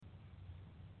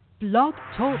Blog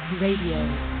Talk Radio.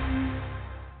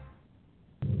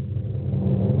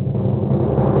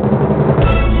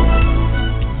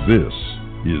 This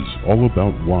is All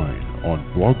About Wine on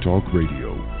Blog Talk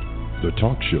Radio, the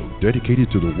talk show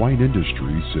dedicated to the wine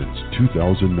industry since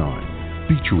 2009,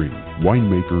 featuring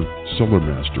winemaker, cellar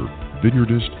master,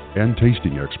 vineyardist, and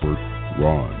tasting expert,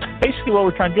 Ron. Basically, what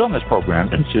we're trying to do on this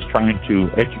program is just trying to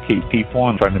educate people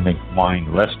and trying to make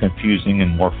wine less confusing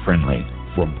and more friendly.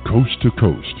 From coast to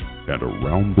coast and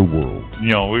around the world.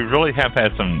 You know, we really have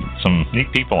had some neat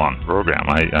people on the program.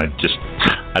 I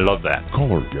love that.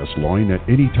 Call our guest line at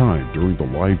any time during the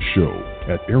live show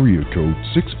at area code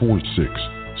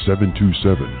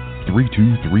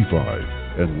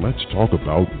 646-727-3235, and let's talk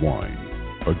about wine.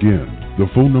 Again, the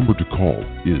phone number to call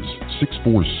is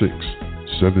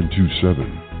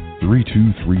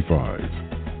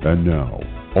 646-727-3235. And now,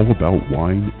 All About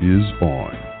Wine is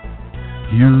on.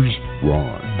 Here's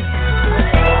Ron.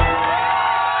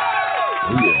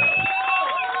 Oh, yeah.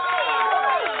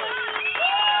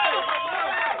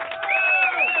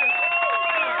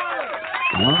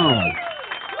 Wow.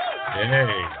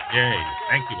 Yay.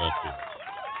 Thank you, Lester.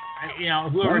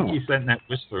 Whoever keeps letting that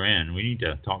whisper in, we need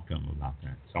to talk to him about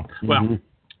that. So,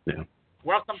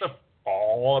 Welcome to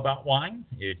All About Wine.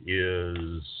 It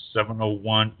is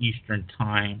 7:01 Eastern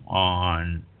Time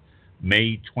on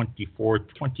May 24th,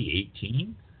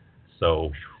 2018.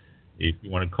 So, if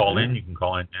you want to call in, you can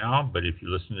call in now. But if you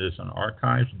listen to this on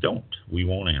archives, don't. We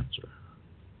won't answer.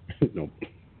 No.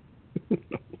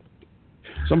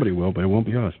 Somebody will, but it won't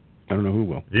be us. I don't know who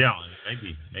will. Yeah,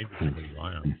 maybe somebody will.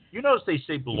 I don't know. You notice they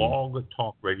say Blog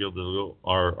Talk Radio.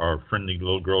 Our friendly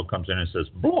little girl comes in and says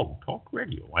Blog Talk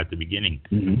Radio at the beginning.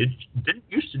 Mm-hmm. It didn't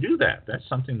used to do that. That's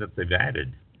something that they've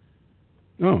added.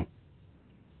 Oh,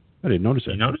 I didn't notice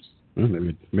that. You noticed? Well,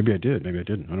 maybe I did. Maybe I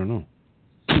didn't. I don't know.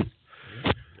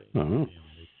 I don't know.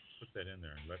 They put that in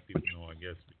there and let people know, I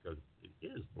guess, because it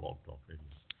is Blog Talk Radio.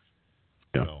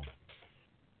 Yeah. So,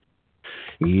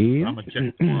 yeah. I'm gonna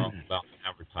check more about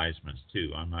advertisements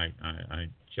too. I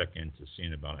check into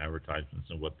seeing about advertisements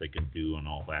and what they can do and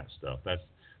all that stuff.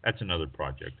 That's another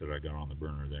project that I got on the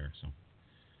burner there. So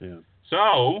yeah.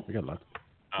 So we got lots.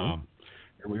 Here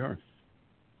we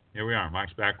are.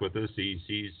 Mike's back with us.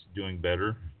 He's doing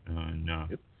better and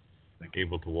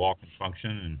able to walk and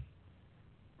function and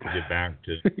to get back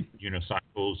to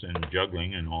unicycles and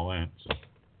juggling and all that. So.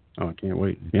 Oh, I can't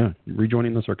wait. Yeah,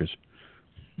 rejoining the circus.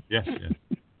 Yes.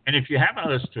 And if you haven't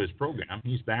listened to his program,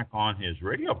 he's back on his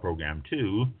radio program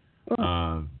too,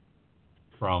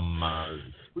 from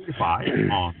 3 to 5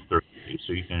 on Thursday.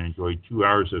 So you can enjoy 2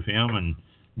 hours of him and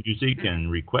music and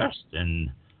requests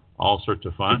and all sorts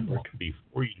of fun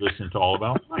before you listen to All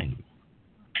About Wine.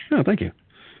 Oh, thank you.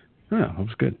 Yeah, that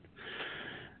was good.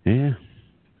 Yeah,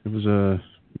 it was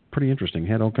pretty interesting.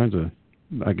 Had all kinds of.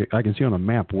 I can see on a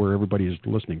map where everybody is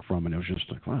listening from, and it was just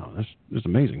like, wow, that's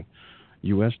amazing.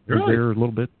 U.S. Really? There a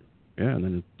little bit, yeah, and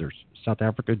then there's South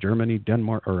Africa, Germany,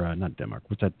 Denmark, or not Denmark.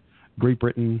 What's that? Great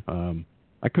Britain. I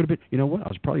could have been. You know what? I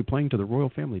was probably playing to the royal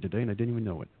family today, and I didn't even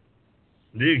know it.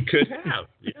 You could have,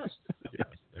 yes.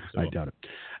 I doubt it.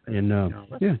 And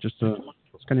it's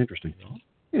kind of interesting.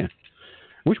 Yeah,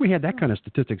 I wish we had that kind of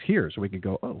statistics here, so we could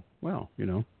go, oh, well, I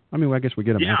mean, I guess we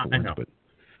get them afterwards, but.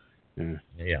 Yeah.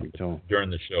 During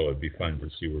the show, it'd be fun to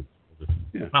see where.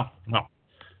 Yeah. No.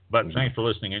 But thanks for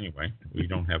listening anyway. We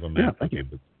don't have a map. Thank you.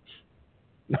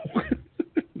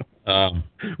 But,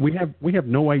 we have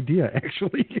no idea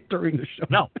actually during the show.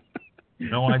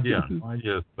 No idea.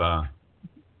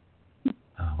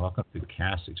 Welcome to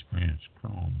Cast Experience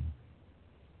Chrome.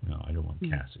 No, I don't want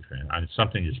Cast Experience.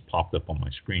 Something just popped up on my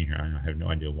screen here. I have no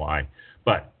idea why,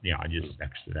 but I just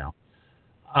X'd it out.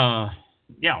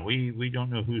 We don't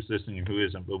know who's listening and who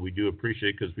isn't, but we do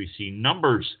appreciate it because we see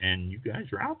numbers and you guys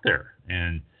are out there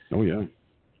and you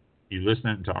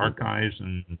listening to archives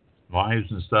and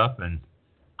lives and stuff and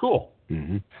cool.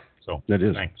 Mm-hmm. So that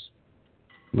is. Thanks.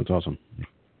 That's awesome.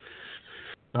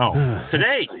 So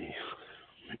today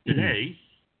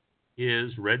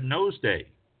is Red Nose Day.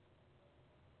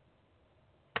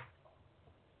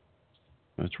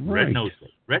 That's right. Red Nose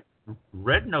Day.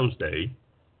 Red Nose Day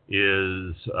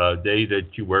is a day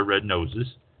that you wear red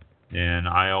noses, and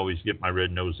I always get my red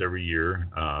nose every year.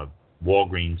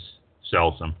 Walgreens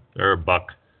sells them. They're $1.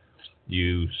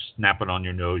 You snap it on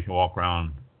your nose. You walk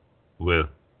around with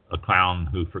a clown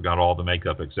who forgot all the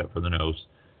makeup except for the nose.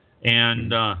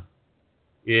 And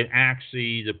it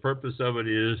actually, the purpose of it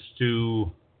is to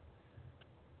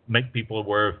make people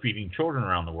aware of feeding children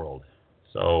around the world.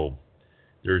 So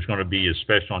there's going to be a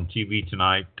special on TV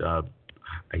tonight.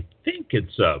 I think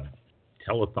it's a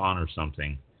telethon or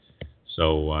something.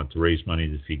 So to raise money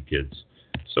to feed kids.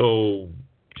 So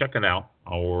check it out,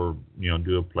 or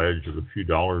do a pledge of a few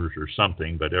dollars or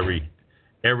something. But every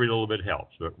little bit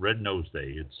helps. But Red Nose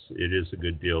Day, it is a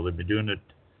good deal. They've been doing it,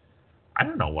 I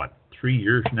don't know what, 3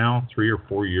 years now, 3 or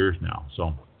 4 years now.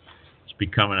 So it's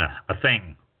becoming a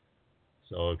thing.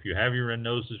 So if you have your red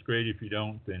nose, it's great. If you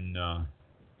don't, then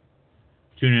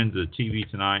tune into the TV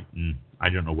tonight, and I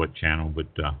don't know what channel, but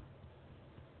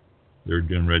they're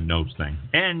doing Red Nose thing.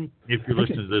 And if you're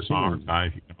listening to this on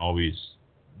archive, you can always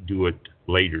do it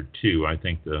later too. I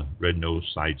think the Red Nose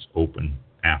site's open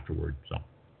afterward. So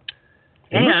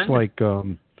it looks like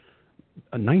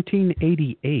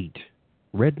 1988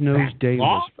 Red Nose Day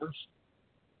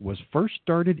was first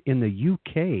started in the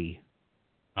UK in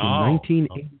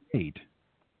 1988.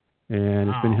 And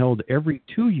it's been held every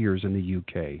 2 years in the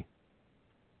UK.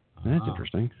 That's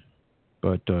interesting.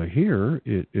 But here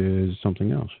it is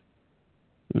something else.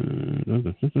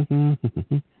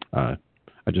 I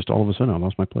just all of a sudden I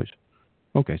lost my place.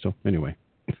 Okay, so anyway,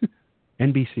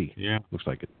 NBC. Yeah, looks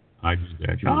like it. I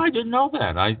didn't know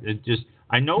that. I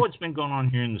know it's been going on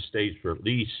here in the States for at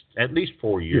least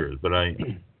 4 years, but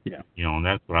and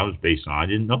that's what I was based on. I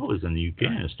didn't know it was in the UK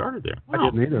and it started there. I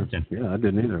didn't either. Yeah, I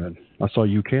didn't either. I saw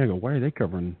UK. I go, why are they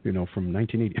covering? From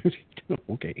 1980?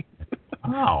 Okay.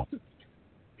 Wow.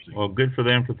 Well, good for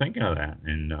them for thinking of that.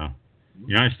 And the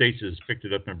United States has picked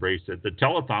it up and embraced it. The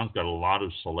telethon's got a lot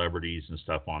of celebrities and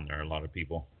stuff on there. A lot of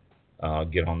people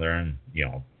get on there and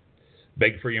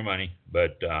beg for your money.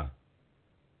 But I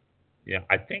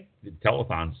think the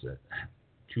telethon's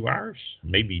 2 hours,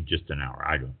 maybe just an hour.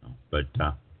 I don't know, but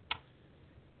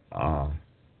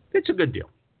it's a good deal.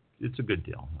 It's a good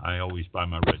deal. I always buy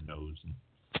my Red Nose and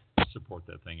support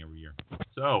that thing every year.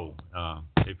 So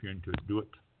if you're into it, do it.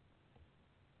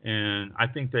 And I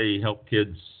think they help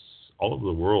kids all over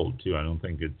the world too. I don't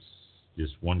think it's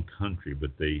just one country,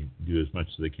 but they do as much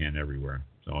as they can everywhere.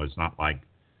 So it's not like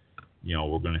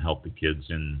we're going to help the kids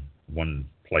in one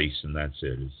place and that's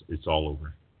it. It's all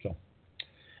over. So,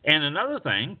 and another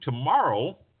thing,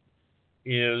 tomorrow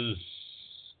is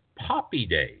Poppy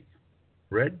Day,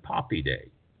 Red Poppy Day.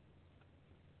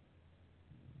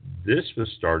 This was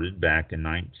started back in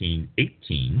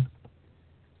 1918,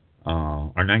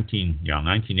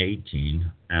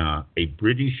 1918. A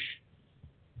British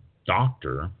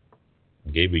doctor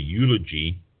gave a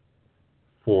eulogy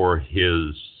for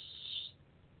his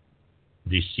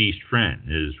deceased friend,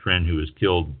 his friend who was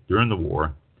killed during the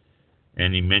war,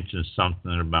 and he mentioned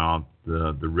something about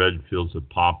the red fields of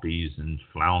poppies and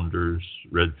flounders,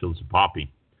 red fields of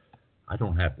poppy. I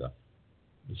don't have the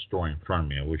story in front of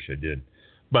me. I wish I did.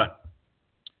 But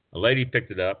a lady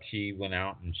picked it up. She went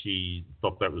out and she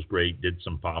thought that was great, did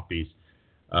some poppies,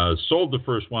 sold the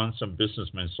first one. Some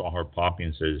businessman saw her poppy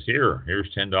and says, here's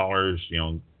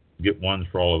 $10, get one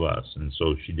for all of us. And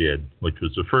so she did, which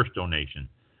was the first donation.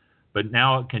 But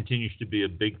now it continues to be a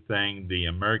big thing. The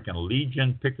American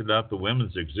Legion picked it up. The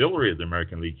Women's Auxiliary of the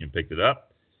American Legion picked it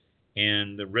up.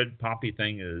 And the red poppy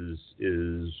thing is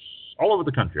all over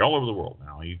the country, all over the world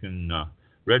now. You can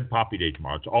Red Poppy Day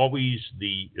tomorrow. It's always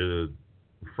the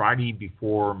Friday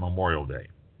before Memorial Day,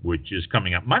 which is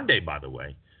coming up Monday, by the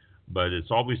way. But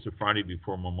it's always the Friday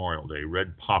before Memorial Day,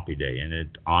 Red Poppy Day, and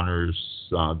it honors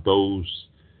those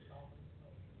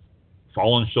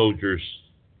fallen soldiers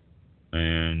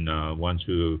and ones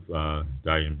who have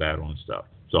died in battle and stuff.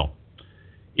 So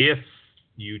if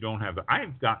you don't have it,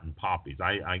 I've gotten poppies.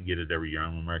 I get it every year.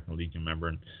 I'm an American Legion member,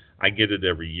 and I get it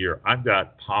every year. I've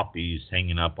got poppies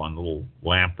hanging up on the little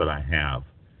lamp that I have.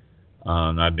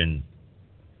 And I've been,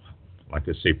 like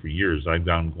I say, for years. I've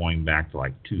got them going back to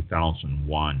like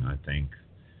 2001, I think,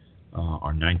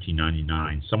 or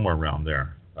 1999, somewhere around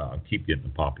there. I keep getting the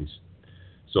poppies.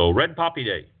 So Red Poppy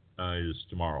Day is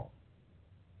tomorrow.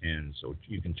 And so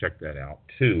you can check that out,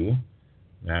 too.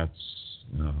 That's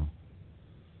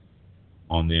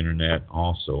on the internet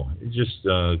also. It's just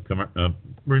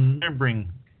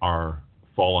remembering our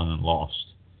fallen and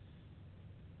lost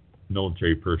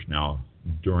military personnel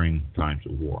during times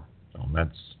of war. So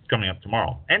that's coming up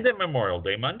tomorrow. And then Memorial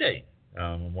Day Monday.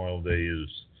 Memorial Day is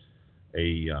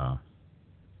a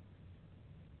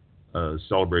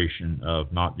celebration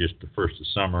of not just the first of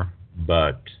summer,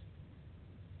 but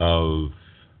of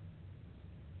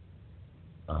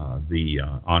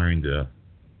honoring the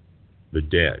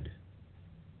dead,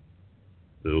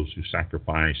 those who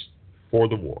sacrificed for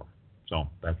the war. So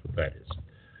that's what that is.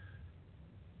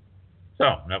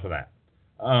 So enough of that.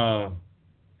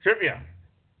 Trivia.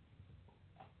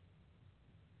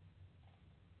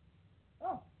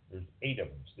 Oh, there's 8 of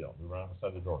them still. They're right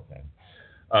outside the door, Ken.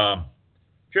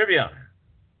 Trivia.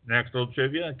 Next little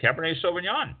trivia. Cabernet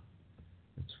Sauvignon.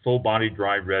 It's full-bodied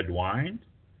dry red wine.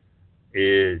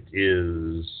 It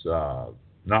is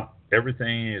not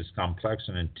everything is complex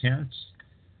and intense.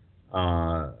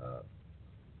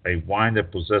 A wine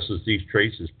that possesses these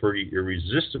traits is pretty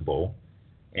irresistible,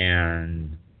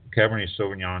 and Cabernet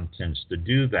Sauvignon tends to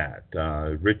do that.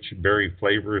 Rich berry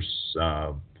flavors,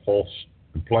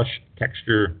 plush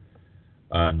texture,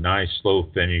 nice slow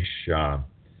finish,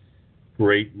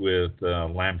 great with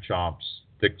lamb chops,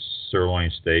 thick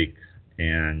sirloin steak,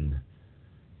 and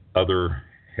other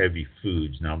heavy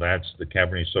foods. Now that's the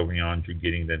Cabernet Sauvignon you're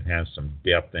getting that has some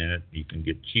depth in it. You can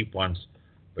get cheap ones,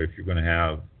 but if you're going to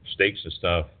have steaks and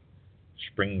stuff,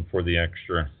 spring for the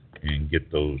extra and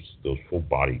get those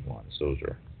full-bodied ones. Those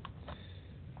are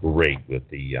great with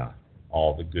the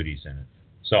all the goodies in it.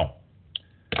 So,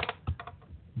 a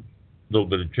little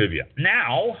bit of trivia.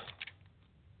 Now,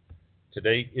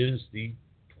 today is the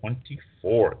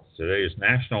 24th. Today is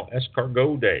National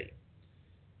Escargot Day.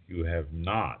 If you have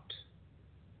not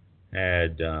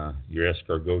had your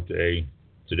escargot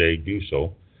today, do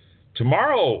so.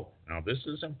 Tomorrow, now this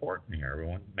is important here,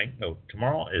 everyone. Make note.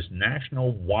 Tomorrow is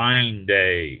National Wine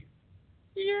Day.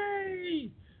 Yay!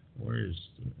 Where's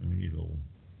the needle?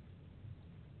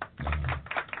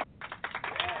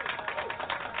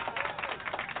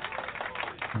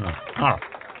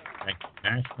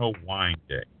 National Wine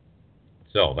Day.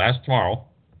 So that's tomorrow.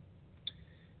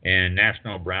 And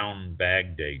National Brown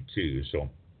Bag Day, too. So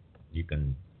you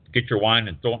can get your wine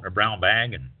and throw it in a brown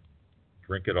bag and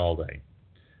drink it all day.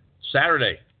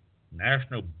 Saturday,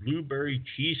 National Blueberry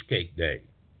Cheesecake Day.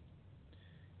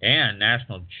 And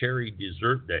National Cherry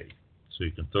Dessert Day. So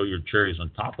you can throw your cherries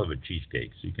on top of a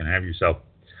cheesecake. So you can have yourself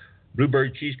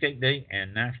Blueberry Cheesecake Day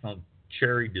and National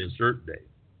Cherry Dessert Day.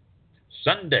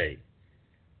 Sunday,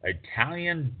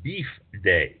 Italian Beef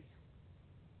Day.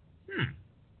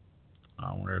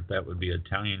 I wonder if that would be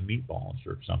Italian meatballs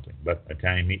or something, but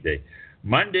Italian Meat Day.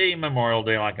 Monday, Memorial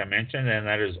Day, like I mentioned, and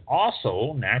that is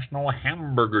also National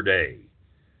Hamburger Day,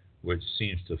 which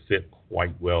seems to fit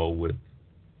quite well with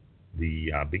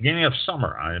the beginning of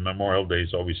summer. Memorial Day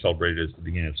is always celebrated as the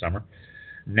beginning of summer.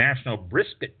 National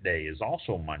Brisket Day is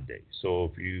also Monday, so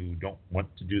if you don't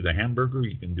want to do the hamburger,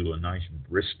 you can do a nice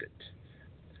brisket.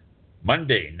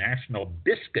 Monday, National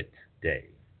Biscuit Day.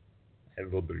 Add a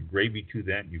little bit of gravy to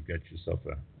that, you've got yourself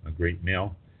a great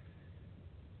meal.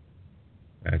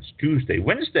 That's Tuesday.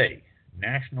 Wednesday,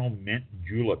 National Mint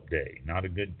Julep Day. Not a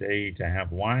good day to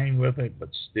have wine with it,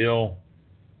 but still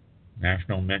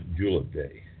National Mint Julep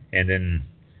Day. And then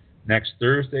next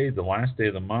Thursday, the last day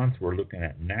of the month, we're looking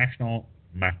at National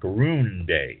Macaroon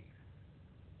Day.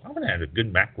 I haven't had a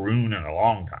good macaroon in a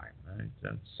long time.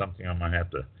 That's something I might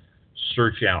have to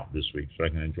search out this week so I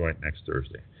can enjoy it next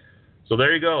Thursday. So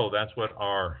there you go. That's what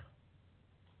our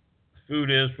food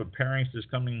is for pairings this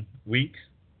coming week.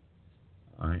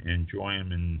 I enjoy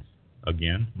them in,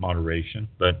 again, moderation,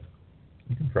 but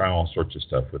you can try all sorts of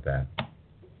stuff with that.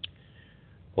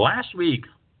 Last week,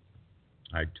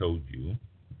 I told you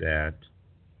that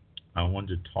I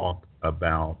wanted to talk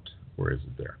about, where is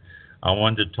it there? I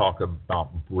wanted to talk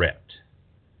about Brett.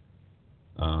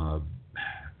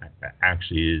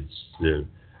 Actually, it's the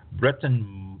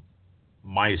Brettanomyces.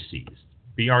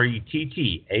 Brettanomyces.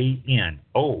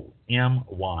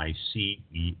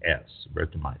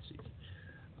 Brettanomyces.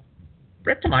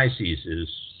 Brettanomyces is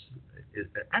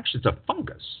actually, it's a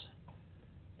fungus.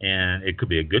 And it could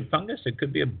be a good fungus, it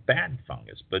could be a bad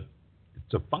fungus, but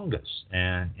it's a fungus.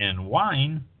 And in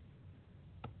wine,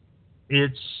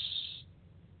 it's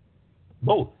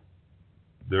both.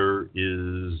 There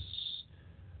is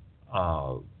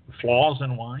flaws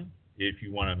in wine. If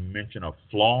you want to mention a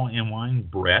flaw in wine,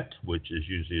 Brett, which is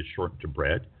usually shortened to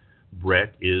Brett,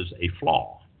 Brett is a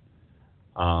flaw.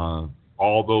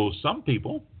 Although some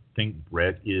people think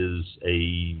Brett is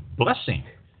a blessing.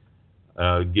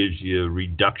 Gives you a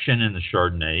reduction in the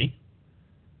Chardonnay,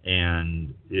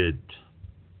 and it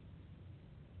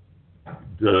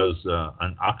does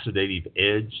an oxidative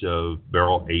edge of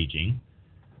barrel aging,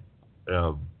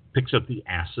 picks up the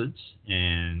acids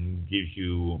and gives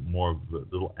you more of a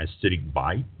little acidic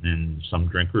bite, and some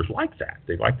drinkers like that.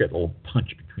 They like that little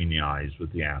punch between the eyes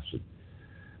with the acid.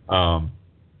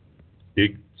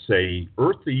 It's a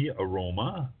earthy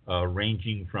aroma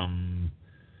ranging from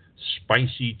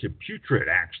spicy to putrid,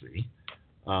 actually.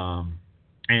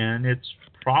 And it's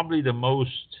probably the most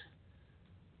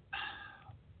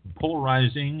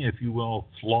polarizing, if you will,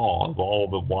 flaw of all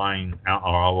the wine,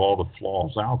 or of all the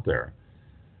flaws out there.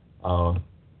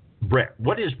 Brett.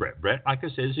 What is Brett? Brett, like I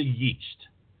said, is a yeast.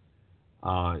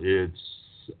 It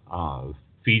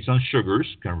feeds on sugars,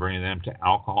 converting them to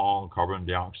alcohol, carbon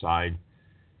dioxide,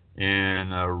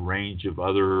 and a range of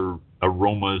other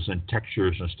aromas and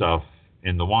textures and stuff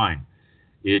in the wine.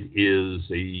 It is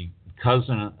a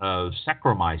cousin of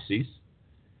Saccharomyces,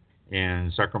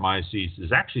 and Saccharomyces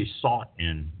is actually sought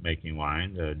in making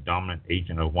wine. The dominant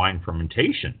agent of wine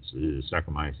fermentations is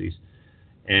Saccharomyces,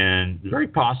 and very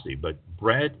costly, but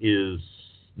Brett is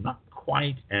not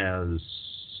quite as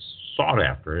sought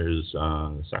after as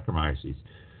Saccharomyces.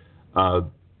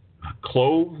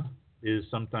 Clove is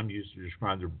sometimes used to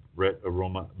describe the Brett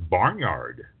aroma.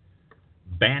 Barnyard,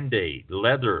 Band-Aid,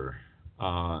 leather,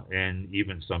 and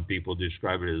even some people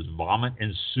describe it as vomit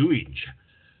and sewage.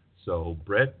 So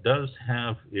Brett does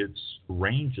have its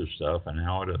range of stuff and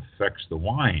how it affects the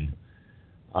wine.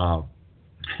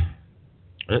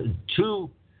 Two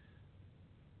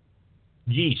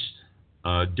yeast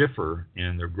differ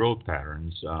in their growth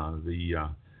patterns. The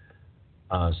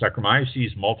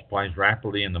Saccharomyces multiplies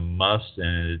rapidly in the must,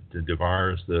 and it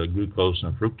devours the glucose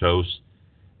and fructose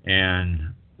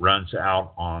and runs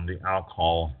out on the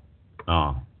alcohol.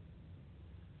 And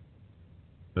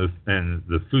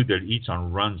the food that it eats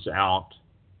on runs out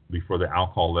before the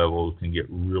alcohol level can get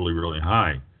really, really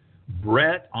high.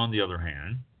 Brett, on the other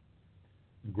hand,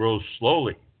 grows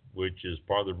slowly, which is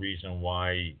part of the reason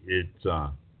why it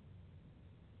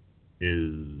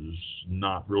is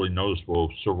not really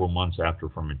noticeable several months after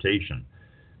fermentation.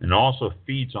 And also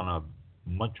feeds on a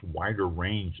much wider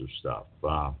range of stuff.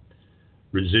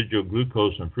 Residual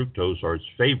glucose and fructose are its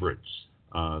favorites.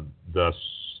 Thus,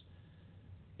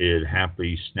 it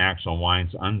happily snacks on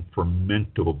wine's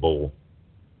unfermentable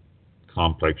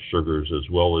complex sugars as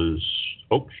well as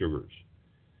oak sugars.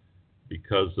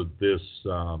 Because of this,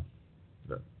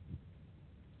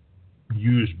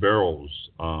 used barrels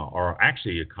are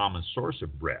actually a common source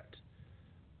of Brett.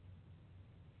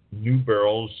 New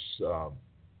barrels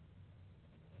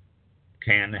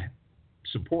can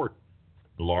support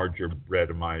larger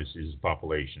Brettanomyces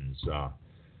populations.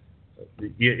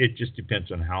 It just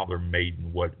depends on how they're made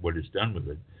and what is done with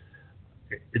it.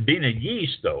 Being a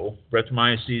yeast, though,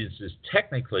 Brettanomyces is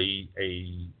technically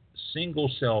a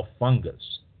single-cell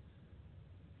fungus.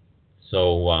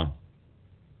 So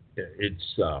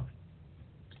it's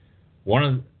one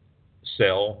of the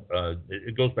cell.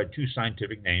 It goes by two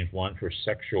scientific names: one for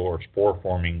sexual or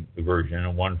spore-forming version,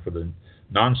 and one for the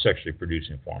non-sexually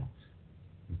producing form.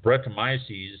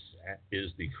 Brettanomyces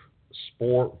is the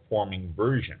spore-forming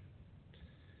version.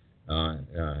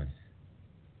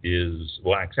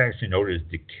 It's actually noted as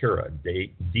Dekkera,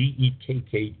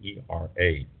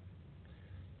 Dekkera.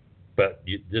 But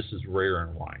this is rare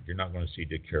in wine. You're not going to see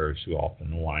Dekkera too often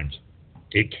in wines.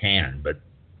 It can, but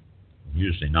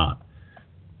usually not.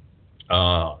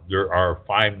 There are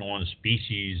 5 known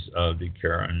species of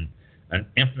Dekkera and an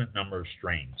infinite number of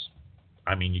strains.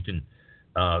 I mean, you can.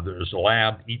 There's a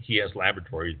lab, ETS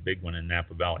Laboratories, big one in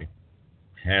Napa Valley,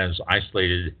 has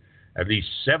isolated at least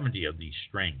 70 of these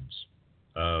strains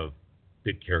of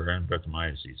Dekkera and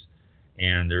Brettanomyces.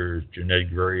 And there's genetic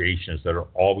variations that are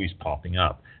always popping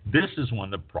up. This is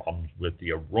one of the problems with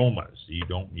the aromas. You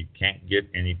can't get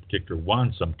any particular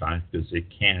one sometimes because it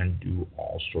can do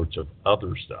all sorts of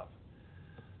other stuff.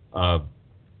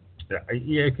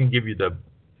 It can give you the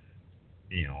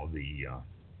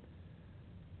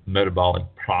metabolic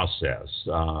process,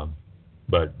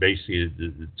 but basically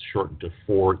it's shortened to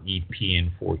 4EP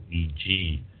and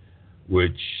 4EG,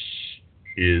 which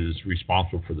is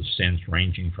responsible for the scents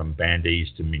ranging from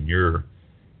Band-Aids to manure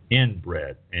in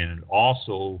Brett, and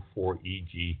also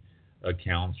 4EG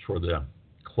accounts for the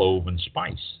clove and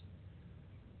spice.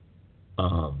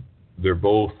 They're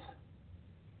both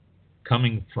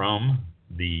coming from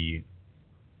the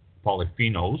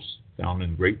polyphenols found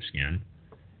in grape skin,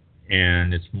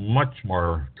 and it's much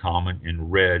more common in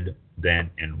red than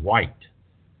in white.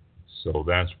 So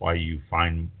that's why you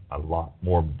find a lot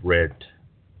more Brett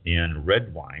in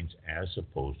red wines as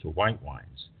opposed to white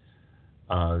wines.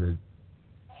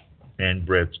 And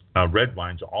red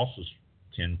wines also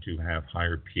tend to have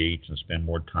higher pH and spend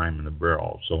more time in the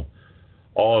barrel. So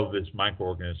all of this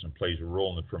microorganism plays a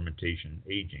role in the fermentation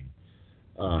and aging.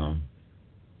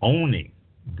 Only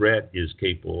Brett is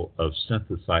capable of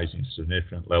synthesizing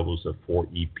significant levels of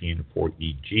 4EP and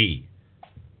 4EG,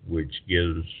 which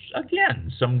gives,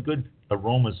 again, some good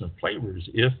aromas and flavors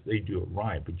if they do it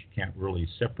right, but you can't really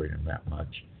separate them that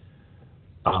much.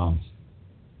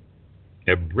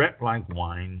 A Brett-like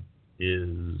wine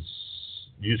is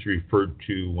usually referred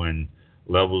to when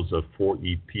levels of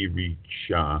 4EP reach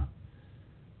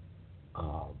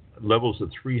levels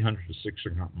of 300 to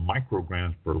 600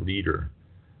 micrograms per liter,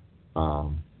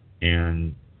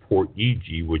 and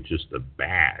 4EG, which is the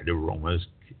bad aromas,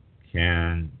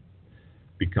 can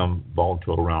become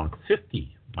volatile around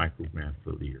 50 micrograms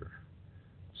per liter.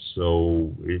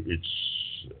 So it's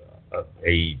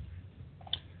a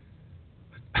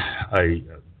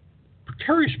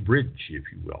precarious bridge, if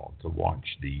you will, to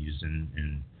watch these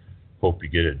and hope you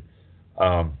get it.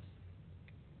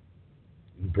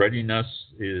 Breadiness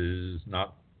is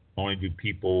not only do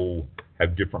people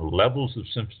have different levels of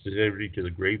sensitivity to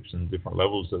the grapes and different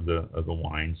levels of the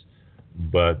wines,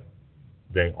 but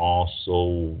they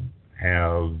also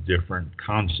have different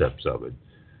concepts of it.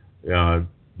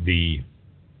 The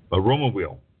aroma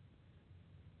wheel,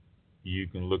 you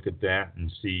can look at that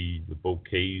and see the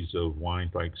bouquets of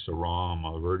wines like Syrah,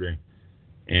 Malverde,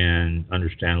 and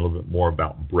understand a little bit more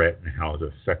about Brett and how it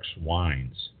affects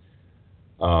wines.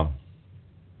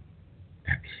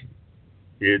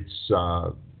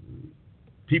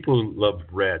 People who love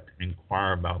Brett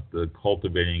inquire about the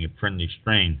cultivating a friendly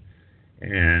strain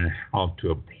and how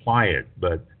to apply it,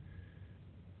 but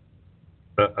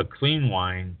a clean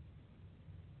wine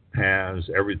has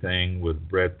everything with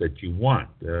Brett that you want.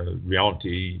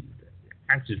 Reality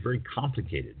actually is very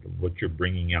complicated, what you're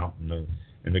bringing out in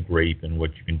the grape and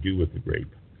what you can do with the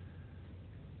grape.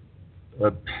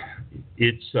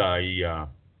 It's a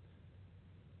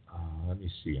let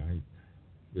me see.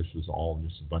 This is all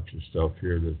just a bunch of stuff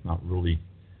here that's not really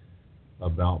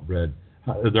about Brett.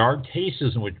 There are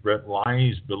cases in which Brett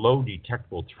lies below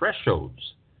detectable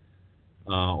thresholds,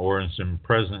 or in some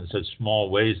present such small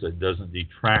ways that doesn't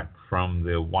detract from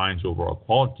the wine's overall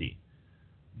quality.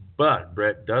 But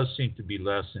Brett does seem to be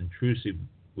less intrusive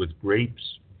with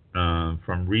grapes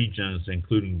from regions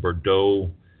including Bordeaux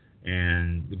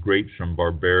and the grapes from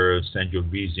Barbera,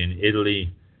 Sangiovese in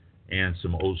Italy, and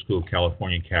some old school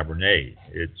California Cabernet.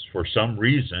 It's for some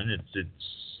reason it's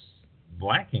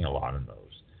lacking a lot in those.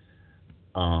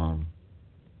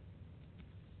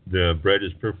 The Brett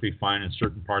is perfectly fine in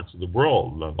certain parts of the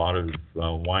world. A lot of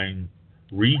wine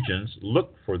regions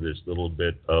look for this little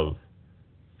bit of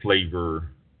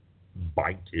flavor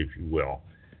bite, if you will.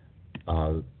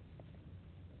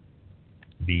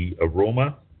 The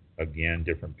aroma, again,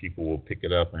 different people will pick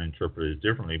it up and interpret it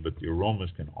differently, but the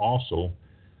aromas can also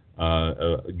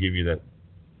give you that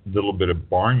little bit of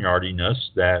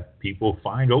barnyardiness that people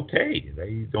find okay.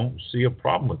 They don't see a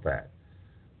problem with that.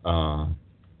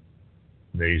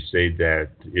 They say that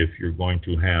if you're going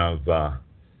to have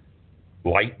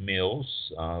light meals,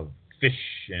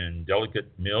 fish and delicate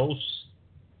meals,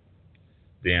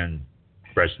 then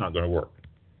Brett's not going to work.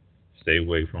 Stay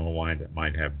away from a wine that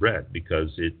might have Brett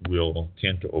because it will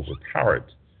tend to overpower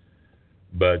it.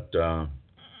 But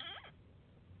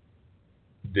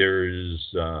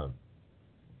there's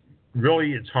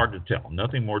really, it's hard to tell.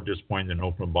 Nothing more disappointing than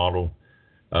open a bottle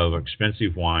of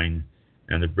expensive wine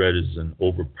and the Brett is an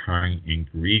overpowering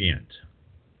ingredient.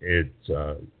 It's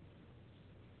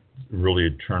really a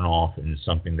turn off and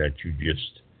something that you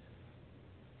just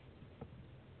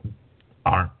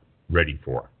aren't ready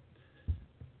for.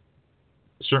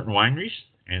 Certain wineries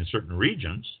and certain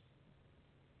regions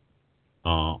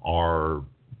are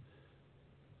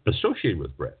associated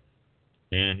with Brett.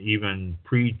 And even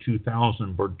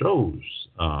pre-2000 Bordeaux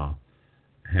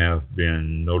have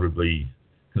been notably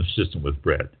consistent with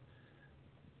Brett.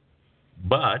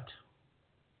 But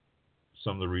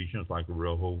some of the regions, like the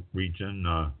Rojo region,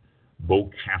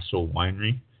 Beaucastel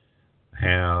Winery,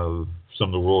 have some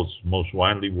of the world's most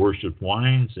widely worshipped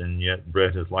wines, and yet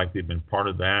Brett has likely been part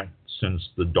of that since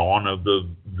the dawn of the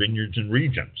vineyards and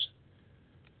regions.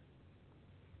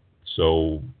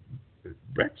 So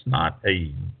Brett's not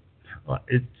it's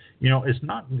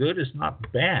not good, it's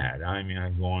not bad. I mean, I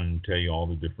can go and tell you all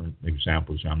the different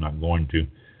examples. I'm not going to.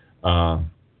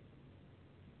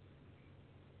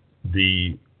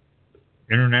 The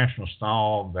international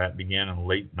style that began in the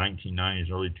late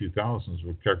 1990s, early 2000s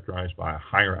were characterized by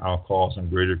higher alcohols and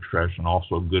greater extraction,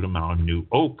 also a good amount of new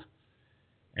oak.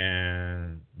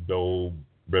 And though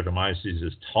Brettanomyces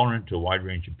is tolerant to a wide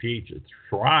range of pH, it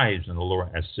thrives in the lower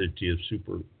acidity of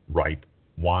super ripe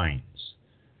wines.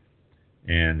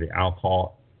 And the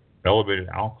elevated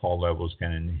alcohol levels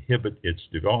can inhibit its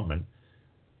development.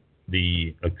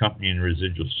 The accompanying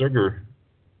residual sugar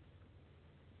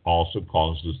also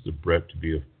causes the Brett to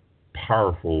be a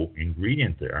powerful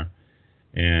ingredient there,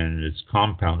 and it's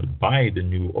compounded by the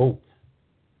new oak.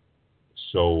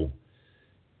 So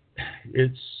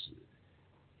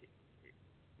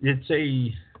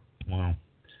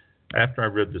after I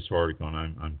read this article, and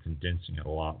I'm condensing it a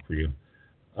lot for you,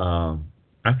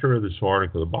 after I read this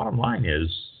article, the bottom line is,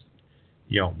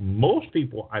 most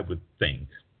people, I would think,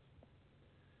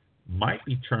 might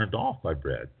be turned off by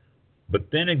Brett.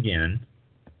 But then again,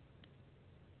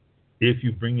 if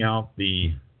you bring out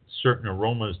the certain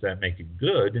aromas that make it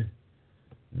good,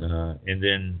 and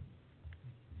then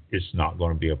it's not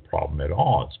going to be a problem at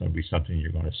all. It's going to be something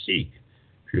you're going to seek.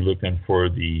 If you're looking for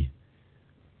the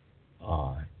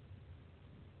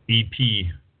EP,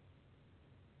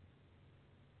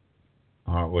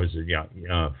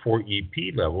 4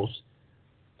 EP levels,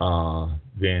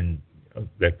 then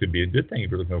that could be a good thing.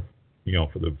 If you're looking,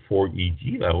 for the 4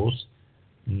 EG levels,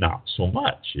 not so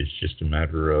much. It's just a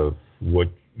matter of what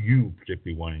you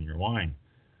particularly want in your wine.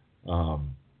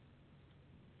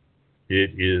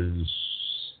 It is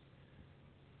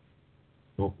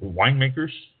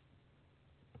winemakers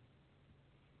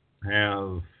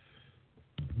have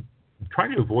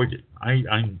tried to avoid it. I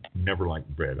never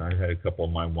liked Brett. I've had a couple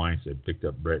of my wines that picked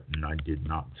up Brett, and I did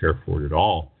not care for it at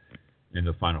all in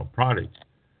the final product.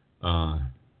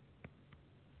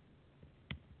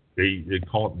 They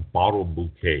call it bottle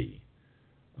bouquet.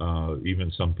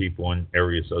 Even some people in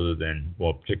areas other than,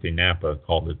 particularly Napa,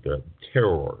 called it the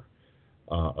terroir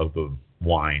of the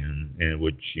wine, and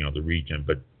which, the region.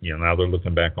 But, now they're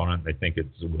looking back on it, and they think it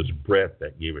was Brett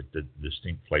that gave it the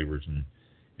distinct flavors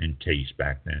and taste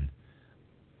back then.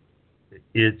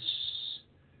 It's,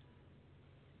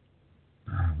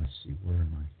 let's see, where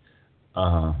am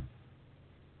I?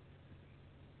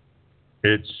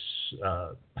 It's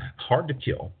hard to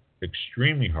kill,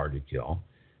 extremely hard to kill.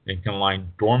 It can lie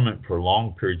dormant for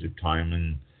long periods of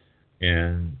time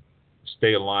and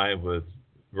stay alive with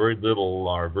very little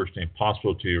or virtually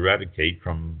impossible to eradicate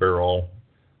from barrel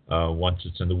once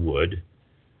it's in the wood.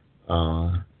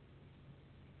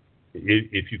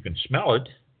 If you can smell it,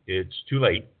 it's too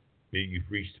late. You've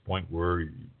reached the point where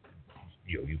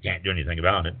you can't do anything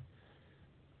about it.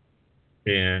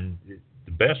 And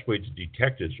the best way to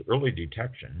detect is early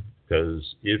detection,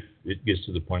 because if it gets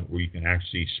to the point where you can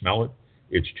actually smell it,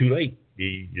 it's too late.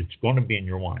 It's going to be in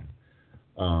your wine.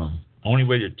 Only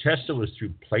way to test it was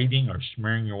through plating or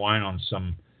smearing your wine on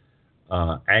some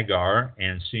agar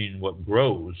and seeing what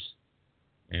grows.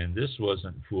 And this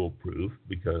wasn't foolproof,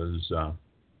 because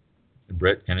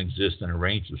Brett can exist in a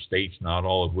range of states, not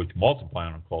all of which multiply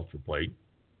on a culture plate.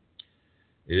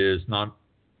 It is not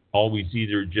always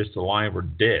either just alive or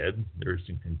dead. There's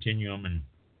a continuum in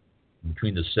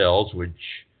between the cells, which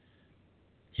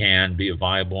can be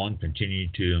viable and continue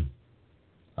to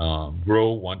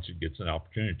grow once it gets an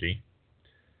opportunity.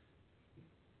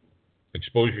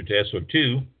 Exposure to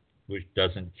SO2, which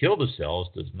doesn't kill the cells,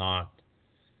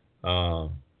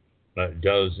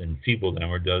 does enfeeble them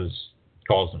or does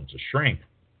cause them to shrink,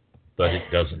 but it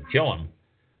doesn't kill them.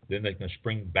 Then they can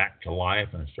spring back to life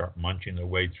and start munching their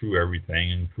way through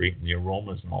everything and creating the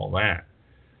aromas and all that.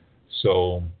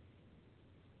 So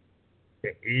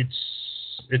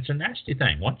it's a nasty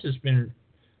thing. Once it's been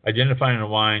identified in a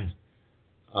wine,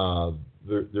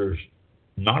 there's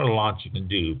not a lot you can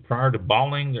do. Prior to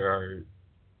bottling, there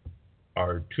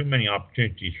are too many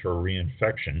opportunities for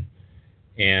reinfection.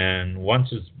 And once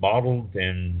it's bottled,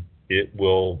 then it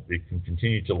can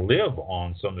continue to live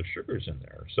on some of the sugars in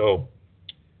there. So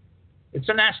it's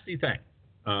a nasty thing.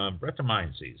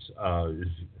 Brettanomyces.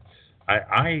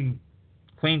 I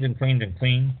cleaned and cleaned and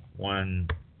cleaned when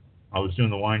I was doing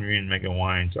the winery and making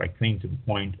wines. I cleaned to the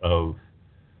point of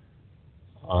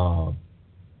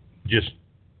just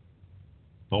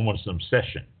almost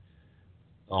obsession.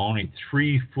 Only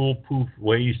 3 foolproof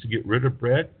ways to get rid of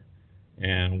Brett,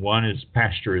 and one is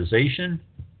pasteurization.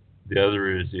 The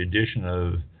other is the addition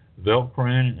of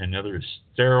Velcorin, and the other is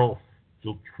sterile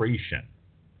filtration.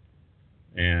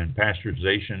 And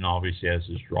pasteurization obviously has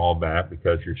this drawback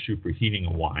because you're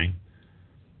superheating a wine.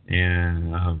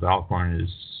 And Velcorin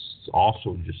is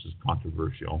also just as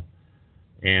controversial.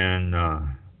 And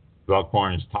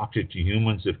Velcorin is toxic to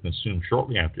humans if consumed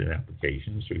shortly after the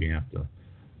application, so you have to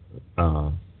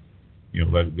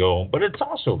let it go. But it's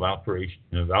also evaporation.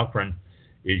 Velcorin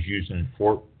is used in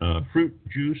fruit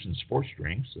juice and sports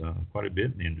drinks quite a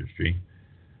bit in the industry.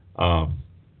 But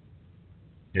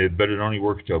it only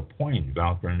works to a point.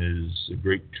 Velcorin is a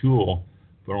great tool,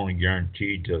 but only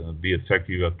guaranteed to be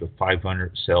effective up to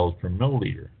 500 cells per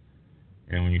milliliter.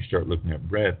 And when you start looking at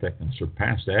Brett, that can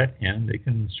surpass that, and they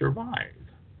can survive.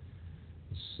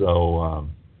 So,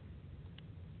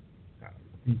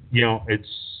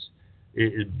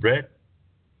 Brett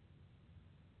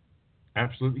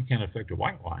absolutely can affect a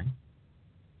white wine,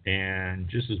 and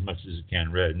just as much as it can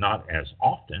red. Not as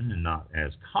often and not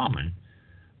as common,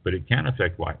 but it can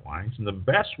affect white wines. And the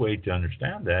best way to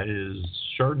understand that is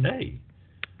Chardonnay.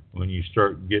 When you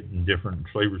start getting different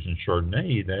flavors in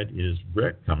Chardonnay, that is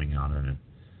Brett coming out in it.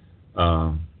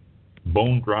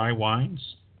 Bone dry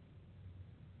wines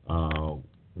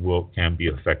can be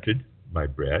affected by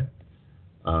Brett.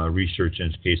 Research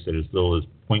indicates that as little as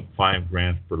 0.5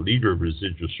 grams per liter of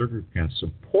residual sugar can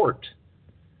support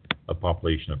a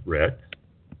population of Brett.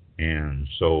 And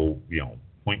so,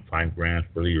 0.5 grams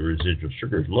per liter residual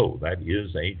sugar is low. That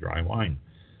is a dry wine.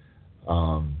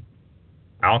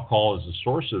 Alcohol is a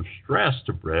source of stress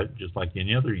to Brett, just like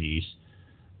any other yeast,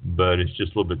 but it's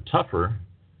just a little bit tougher,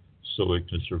 so it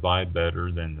can survive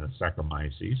better than the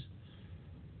Saccharomyces.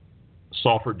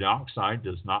 Sulfur dioxide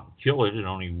does not kill it, it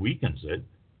only weakens it.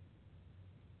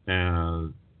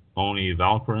 Only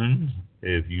Valquerin,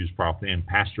 if used properly, and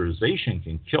pasteurization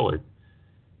can kill it.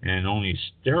 And only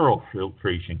sterile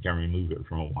filtration can remove it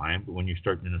from a wine. But when you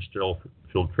start doing a sterile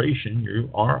filtration, you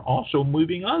are also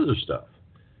moving other stuff.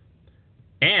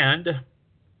 And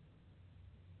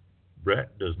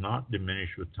Brett does not diminish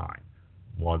with time.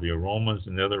 While the aromas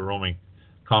and the other aromatic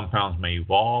compounds may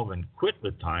evolve and quit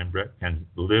with time, Brett can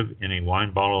live in a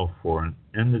wine bottle for an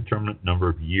indeterminate number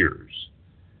of years.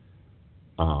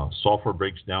 Sulfur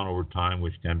breaks down over time,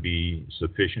 which can be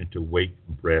sufficient to wake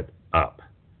Brett up.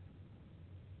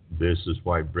 This is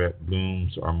why Brett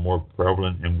blooms are more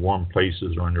prevalent in warm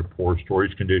places or under poor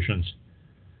storage conditions.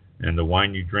 And the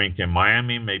wine you drink in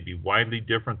Miami may be widely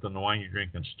different than the wine you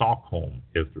drink in Stockholm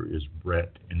if there is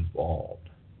Brett involved.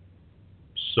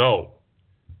 So,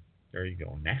 there you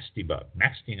go. Nasty bug.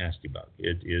 Nasty bug.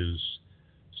 It is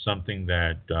something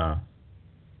that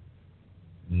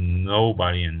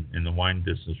nobody in the wine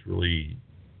business really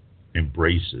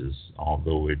embraces,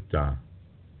 although it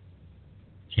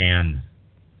can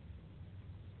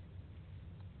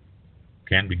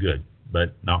be good,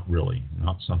 but not really.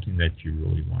 Not something that you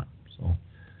really want. So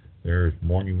there's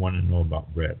more you want to know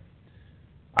about Brett.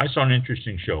 I saw an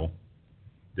interesting show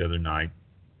the other night,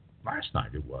 last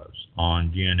night it was,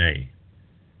 on DNA.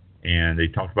 And they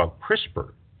talked about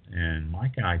CRISPR. And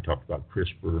Mike and I talked about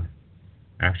CRISPR.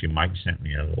 Actually, Mike sent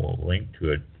me a little link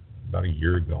to it about a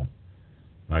year ago.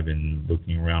 I've been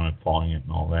looking around and following it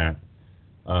and all that.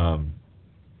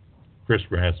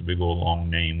 CRISPR has a big old long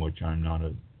name, which I'm not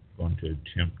going to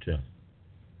attempt to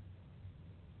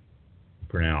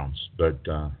pronounce. But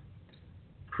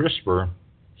CRISPR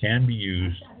can be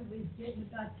used. I thought it was getting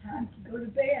about time to go to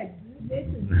bed.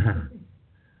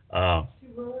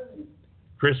 Too early.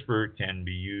 CRISPR can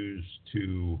be used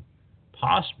to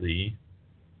possibly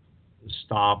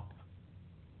stop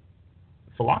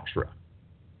phylloxera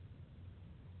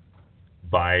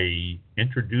by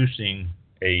introducing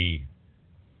a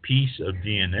piece of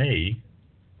DNA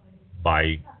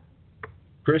by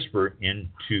CRISPR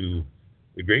into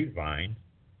the grapevine.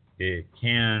 It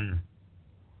can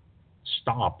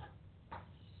stop,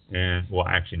 and well,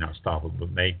 actually not stop it,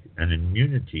 but make an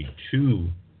immunity to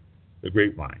the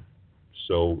grapevine.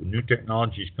 So new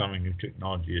technology is coming. New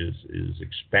technology is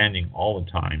expanding all the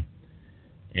time,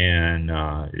 and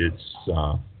it's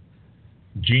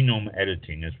genome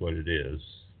editing is what it is.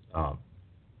 I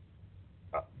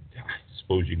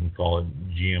suppose you can call it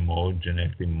GMO,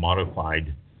 genetically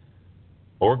modified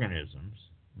organisms.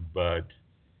 But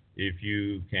if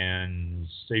you can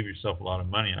save yourself a lot of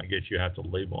money, I guess you have to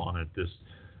label on it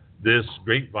this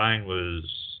grapevine was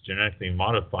genetically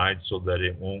modified so that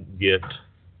it won't get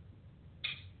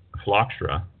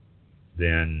phylloxera.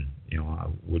 Then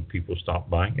would people stop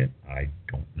buying it? I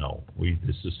don't know.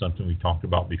 This is something we talked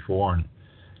about before, and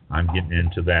I'm getting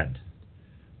into that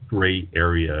gray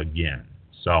area again.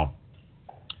 So,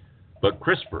 but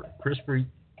CRISPR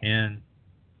in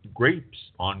grapes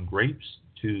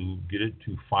to get it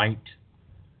to fight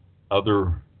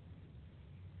other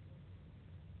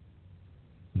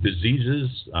diseases,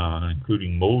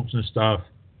 including molds and stuff,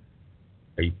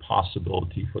 a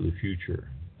possibility for the future.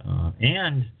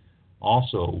 And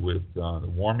also with the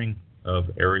warming of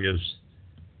areas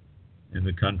in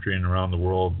the country and around the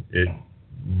world, it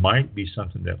might be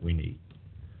something that we need.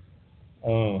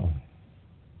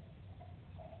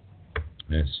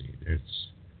 Let's see.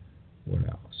 What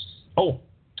else? Oh,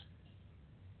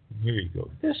 here you go.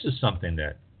 This is something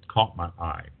that caught my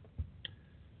eye.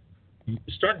 You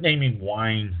start naming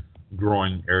wine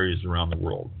growing areas around the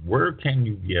world. Where can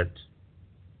you get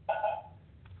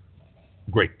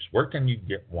grapes? Where can you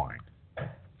get wine?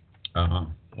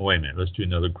 Wait a minute. Let's do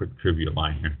another quick trivia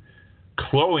line here.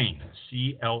 Cloying,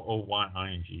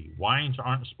 C-L-O-Y-I-N-G. Wines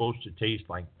aren't supposed to taste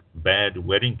like bad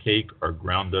wedding cake or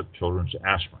ground up children's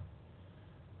aspirin.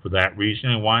 For that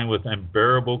reason, a wine with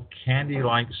unbearable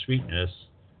candy-like sweetness,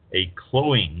 a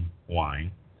cloying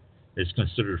wine, is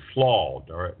considered flawed,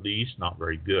 or at least not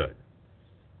very good.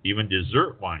 Even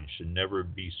dessert wines should never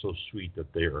be so sweet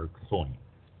that they are cloying.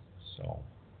 So,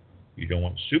 you don't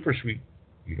want super sweet,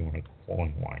 you don't want a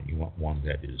cloying wine. You want one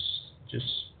that is just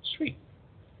sweet.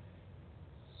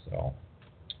 So,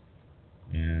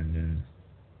 And then,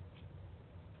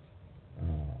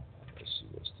 let's see,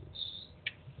 what's this?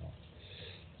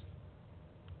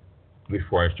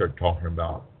 Before I start talking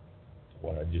about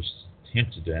what I just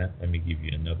hinted at, let me give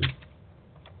you another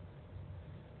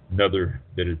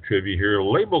bit of trivia here.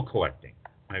 Label collecting.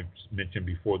 I've mentioned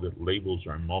before that labels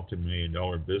are a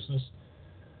multi-million-dollar business.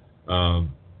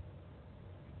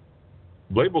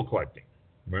 Label collecting.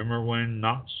 Remember when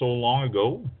not so long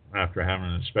ago, after having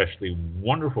an especially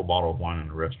wonderful bottle of wine in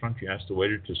a restaurant, you asked the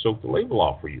waiter to soak the label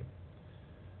off for you?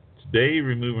 Today,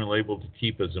 removing a label to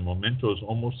keep as a memento is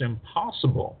almost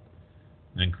impossible,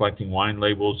 and collecting wine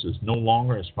labels is no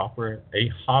longer as popular a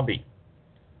hobby.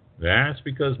 That's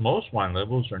because most wine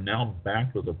labels are now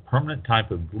backed with a permanent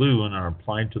type of glue and are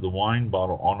applied to the wine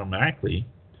bottle automatically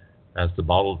as the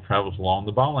bottle travels along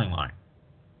the bottling line.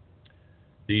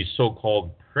 These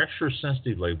so-called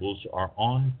pressure-sensitive labels are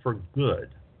on for good,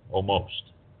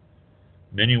 almost.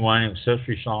 Many wine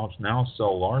accessory shops now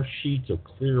sell large sheets of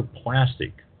clear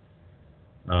plastic,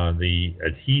 the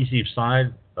adhesive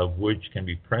side of which can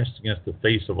be pressed against the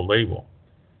face of a label.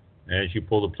 As you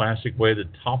pull the plastic away, the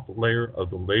top layer of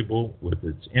the label with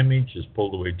its image is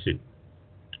pulled away too.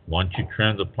 Once you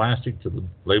trim the plastic to the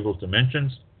label's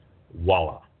dimensions,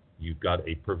 voila, you've got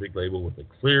a perfect label with a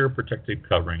clear protective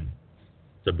covering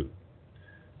to boot.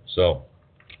 So,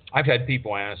 I've had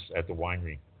people ask at the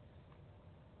winery,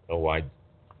 I'd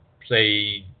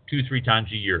say 2-3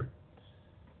 times a year,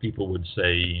 people would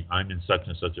say, I'm in such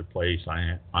and such a place,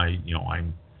 I'm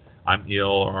ill,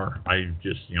 or I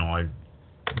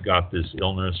got this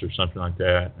illness or something like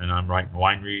that, and I'm writing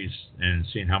wineries and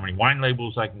seeing how many wine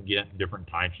labels I can get, different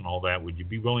types and all that. Would you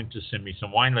be willing to send me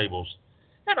some wine labels?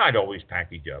 And I'd always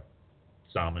package up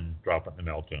some and drop it in the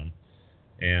mail to them.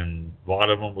 And a lot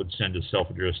of them would send a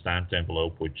self-addressed stamped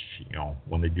envelope, which,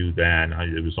 when they do that,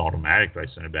 it was automatic. I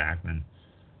sent it back. And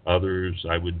others,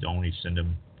 I would only send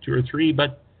them 2 or 3.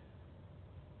 But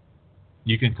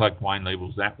you can collect wine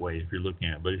labels that way if you're looking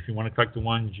at it. But if you want to collect the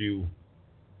ones you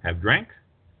have drank,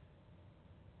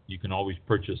 you can always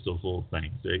purchase those little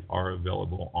things. They are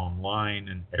available online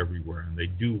and everywhere, and they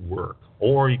do work.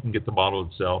 Or you can get the bottle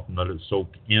itself and let it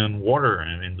soak in water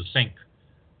and in the sink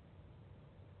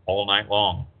all night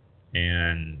long.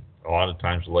 And a lot of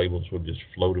times the labels will just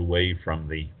float away from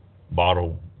the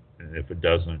bottle, and if it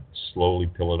doesn't, slowly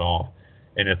peel it off.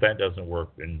 And if that doesn't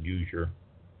work, then use your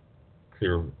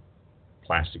clear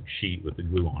plastic sheet with the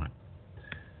glue on it.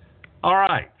 All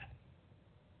right.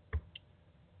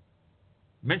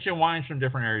 Mention wines from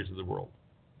different areas of the world.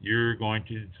 You're going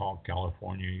to talk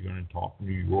California, you're going to talk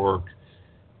New York,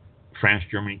 France,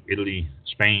 Germany, Italy,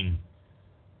 Spain,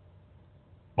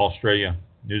 Australia,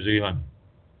 New Zealand,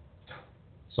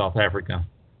 South Africa,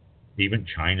 even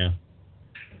China.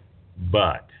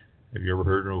 But have you ever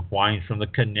heard of wines from the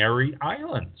Canary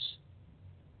Islands?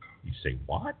 You say,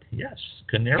 what? Yes,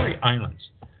 Canary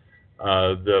Islands.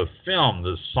 The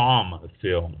Somme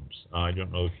films, I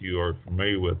don't know if you are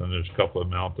familiar with them. There's a couple of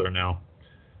them out there now.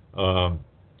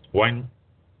 Wine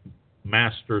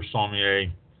master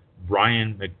sommelier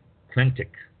Brian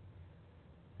McClintock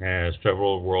has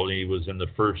traveled the world. He was in the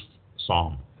first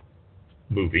Somme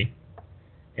movie,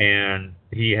 and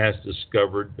he has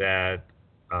discovered that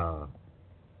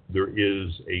there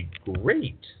is a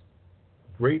great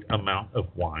amount of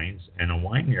wines and a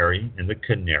winery in the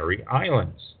Canary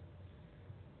Islands.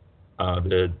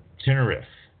 The Tenerife,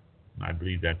 I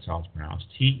believe that's how it's pronounced,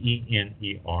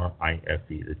 Tenerife,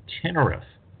 the Tenerife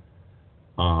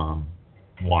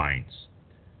wines.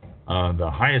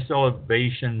 The highest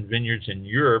elevation vineyards in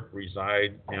Europe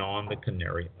reside on the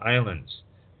Canary Islands.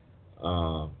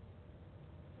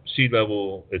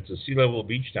 It's a sea level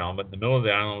beach town, but in the middle of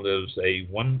the island lives a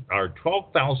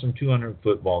 12,200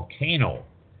 foot volcano.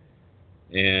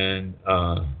 And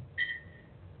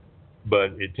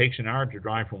but it takes an hour to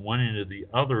drive from one end to the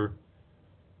other,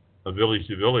 village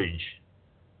to village.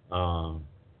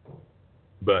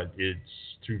 But it's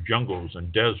through jungles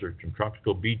and deserts and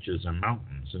tropical beaches and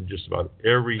mountains and just about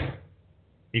every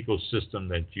ecosystem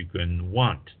that you can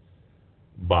want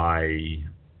by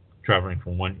traveling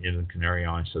from one end of the Canary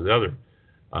Islands to the other.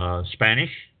 Spanish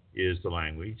is the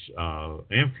language,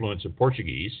 influence of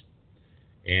Portuguese,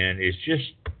 and it's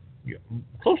just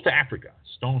close to Africa,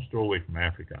 stone's throw away from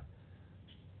Africa.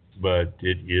 But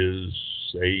it is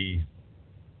the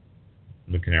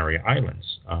Canary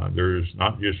Islands. There's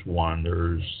not just one.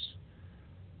 There's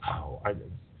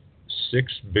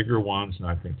 6 bigger ones, and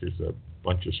I think there's a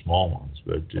bunch of small ones.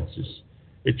 But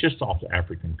it's just off the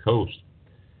African coast.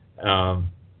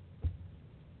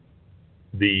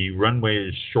 The runway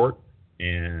is short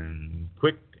and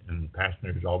quick, and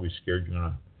passengers are always scared you're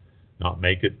going to not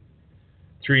make it.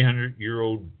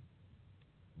 300-year-old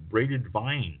braided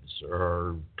vines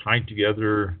are tied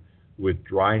together with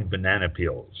dried banana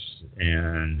peels,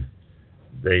 and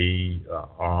they are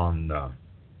on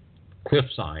cliff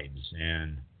sides,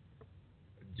 and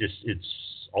just it's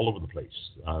all over the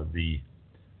place. The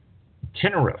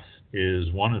Tenerife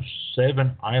is one of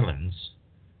 7 islands.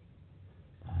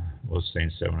 I was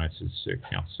saying 7, I said 6.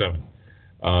 Yeah, 7.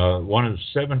 One of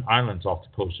 7 islands off the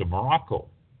coast of Morocco,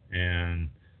 and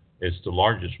it's the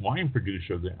largest wine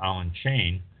producer of the island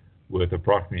chain, with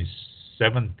approximately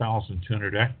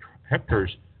 7,200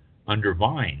 hectares under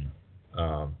vine.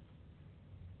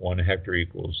 1 hectare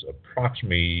equals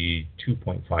approximately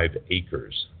 2.5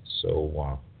 acres.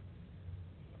 So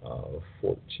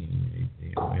 14,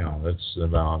 yeah, that's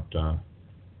about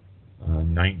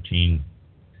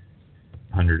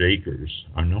 1,900 acres.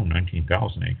 I know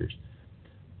 19,000 acres.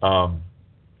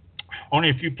 Only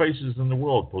a few places in the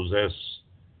world possess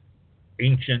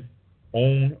ancient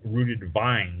own-rooted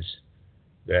vines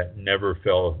that never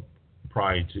fell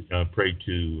prey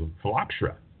to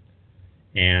phylloxera,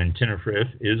 and Tenerife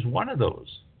is one of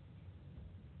those.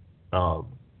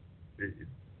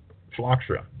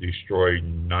 Phylloxera destroyed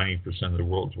 90% of the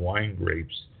world's wine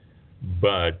grapes,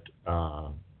 but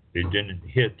it didn't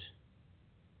hit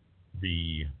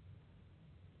the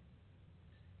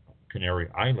Canary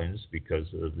Islands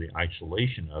because of the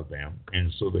isolation of them,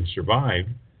 and so they survived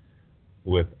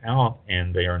without,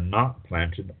 and they are not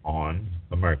planted on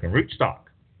American rootstock.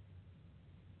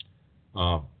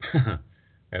 I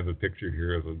have a picture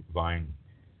here of a vine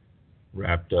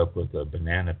wrapped up with a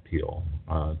banana peel,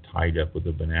 tied up with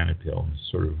a banana peel. It's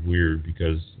sort of weird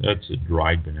because that's a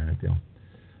dried banana peel.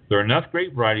 There are enough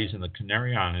grape varieties in the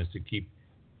Canary Islands to keep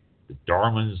the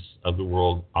Darwins of the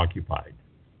world occupied.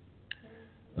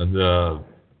 The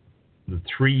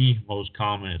 3 most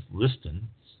common is listens.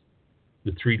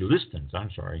 The 3 listens,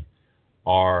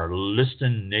 are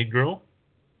Liston Negro,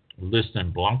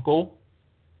 Liston Blanco,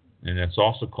 and it's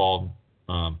also called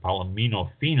Palomino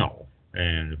Fino.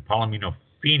 And Palomino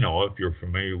Fino, if you're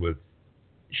familiar with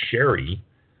sherry,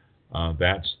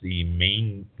 that's the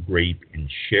main grape in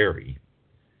sherry.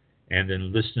 And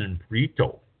then Liston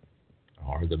Prieto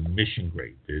are the mission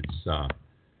grape. It's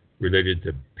related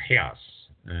to Payas.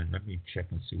 And let me check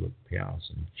and see what Payas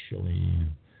in Chile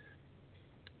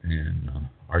and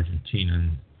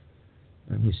Argentina.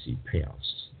 Let me see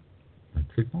Payas. I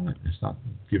click on it, and it's not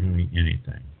giving me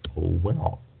anything. Oh,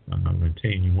 well, I'm not going to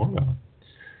tell you any more about it.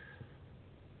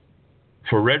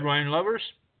 For red wine lovers,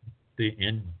 the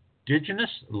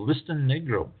indigenous Liston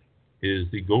Negro is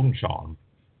the golden child.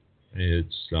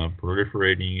 It's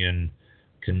proliferating in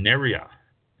Canaria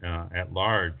at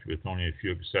large, with only a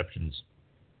few exceptions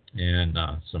and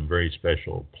some very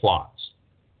special plots.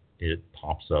 It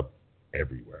pops up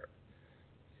everywhere.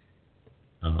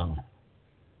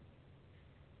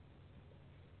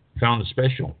 Found a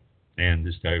special, and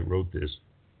this guy wrote this.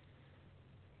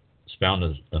 Found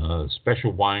a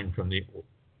special wine from the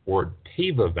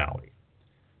Ortava Valley.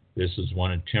 This is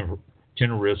one of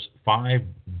Tenerife's 5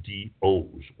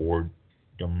 DOs, or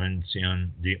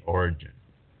Dimension d'Origine.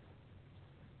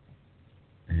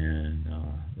 And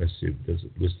let's see, does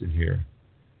it listed here?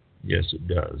 Yes, it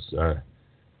does.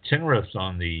 Tenerife's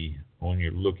when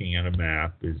you're looking at a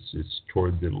map, it's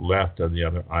toward the left of the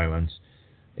other islands,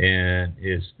 and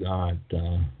it's got,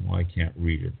 I can't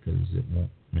read it because it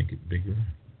won't make it bigger.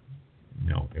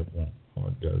 No, it won't. All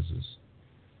it does is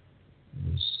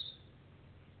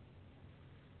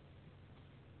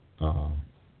all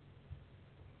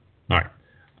right.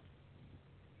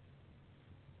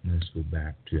 Let's go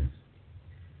back to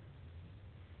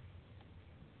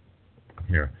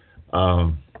here.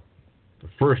 The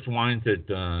first wine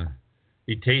that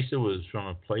he tasted was from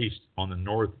a place on the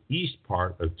northeast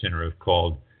part of Tenerife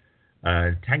called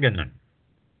Taganan.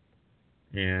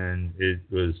 And it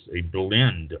was a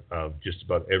blend of just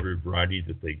about every variety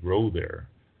that they grow there.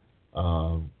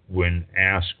 When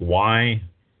asked why,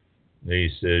 they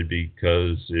said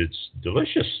because it's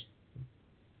delicious.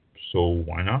 So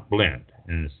why not blend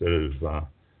instead of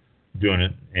doing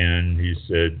it? And he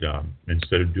said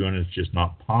instead of doing it, it's just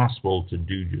not possible to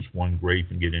do just one grape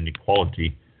and get any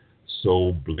quality.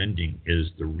 So blending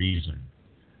is the reason.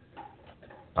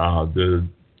 The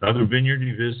other vineyard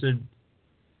he visited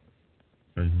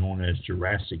is known as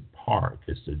Jurassic Park.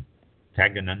 It's the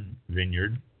Taganan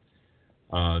Vineyard.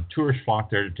 Tourists flock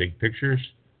there to take pictures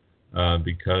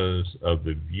because of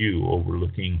the view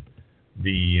overlooking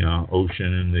the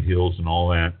ocean and the hills and all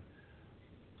that.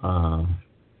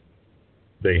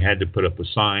 They had to put up a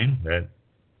sign that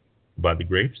by the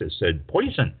grapes that said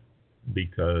poison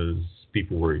because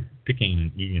people were picking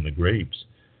and eating the grapes.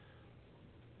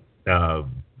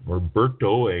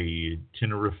 Roberto, a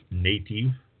Tenerife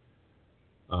native.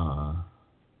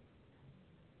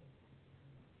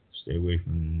 Stay away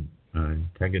from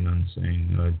Taganon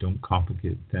saying, don't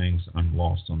complicate things. I'm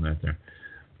lost on that there.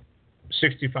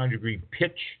 65-degree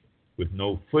pitch with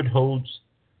no footholds,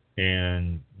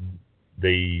 and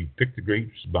they pick the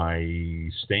grapes by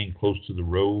staying close to the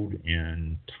road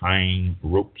and tying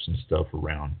ropes and stuff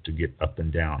around to get up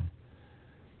and down.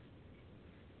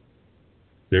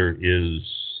 There is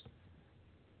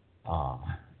a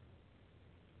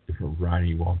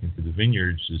variety walking through the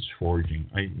vineyards is foraging.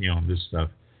 This stuff.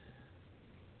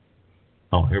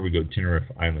 Oh, here we go. Tenerife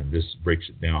Island. This breaks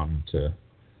it down to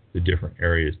the different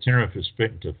areas. Tenerife is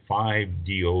split into 5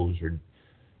 DOs, or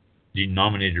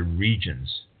denominated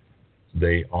regions.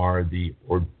 They are the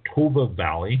Ortova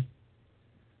Valley,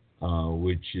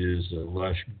 which is a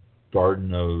lush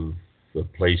garden of a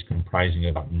place comprising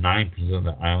about 9% of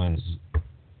the island's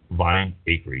vine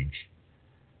acreage,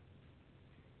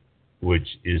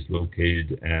 which is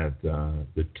located at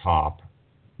the top,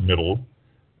 middle.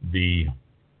 The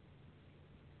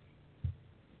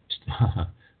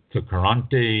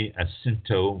Tocarante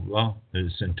Centollo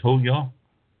is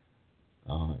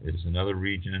another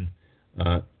region.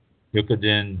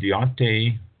 Yucatan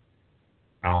Diante,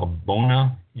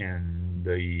 Albona, and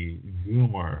the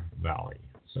Gumar Valley.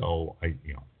 So,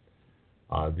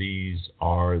 these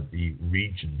are the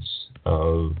regions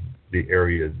of the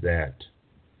area that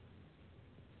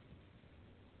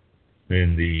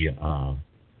in the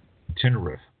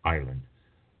Tenerife Island.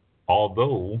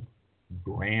 Although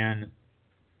Gran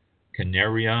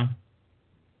Canaria,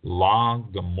 La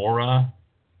Gomora,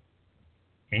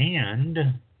 and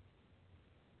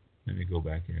let me go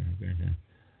back here.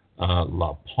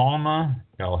 La Palma,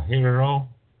 El Hierro,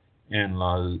 and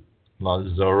La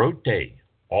Lanzarote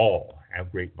all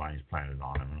have grapevines planted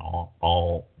on them, and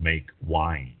all make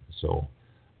wine. So,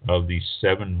 of these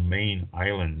 7 main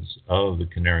islands of the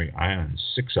Canary Islands,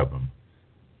 6 of them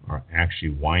are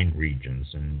actually wine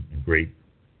regions and grape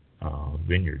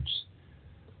vineyards.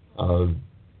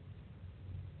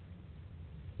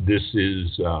 This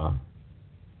is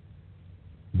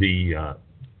the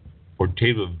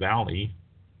Ortova Valley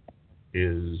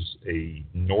is a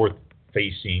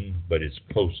north-facing, but it's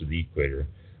close to the equator.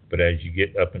 But as you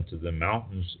get up into the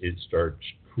mountains, it starts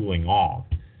cooling off.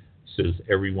 It says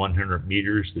every 100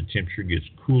 meters, the temperature gets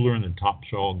cooler and the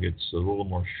topsoil gets a little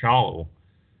more shallow,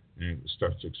 and it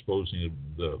starts exposing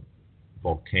the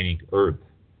volcanic earth.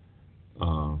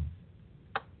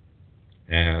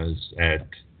 As at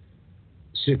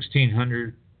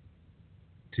 1,600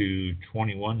 to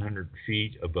 2,100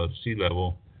 feet above sea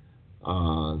level,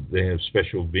 they have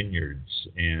special vineyards,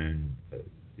 and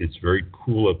it's very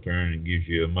cool up there, and it gives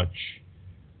you a much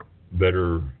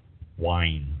better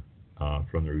wine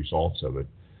from the results of it.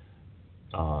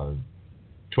 12%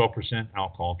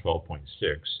 alcohol, 12.6.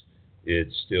 It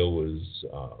still was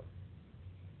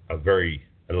a very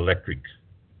electric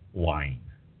wine,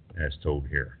 as told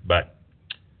here. But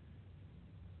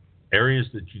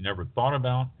areas that you never thought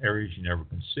about, areas you never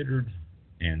considered,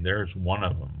 and there's one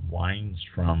of them, wines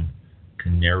from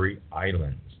Canary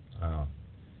Islands.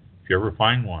 If you ever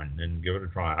find one, then give it a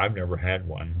try. I've never had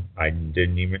one. I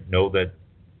didn't even know that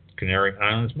Canary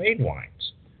Islands made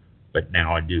wines, but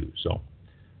now I do. So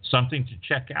something to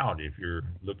check out if you're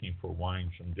looking for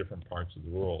wines from different parts of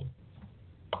the world.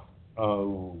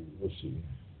 Let's see.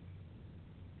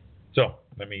 So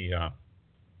let me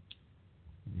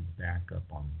back up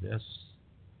on this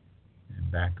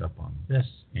and back up on this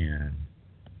and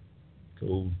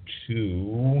go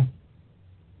to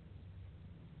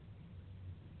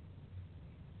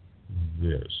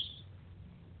this.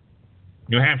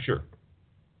 New Hampshire.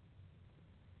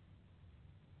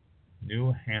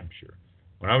 New Hampshire.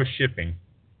 When I was shipping,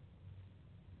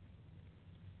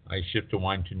 I shipped a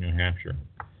wine to New Hampshire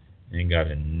and got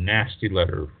a nasty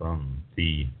letter from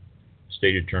the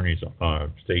state attorney's,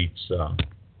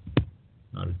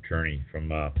 not attorney,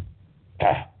 from, I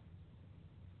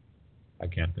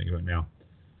can't think of it now,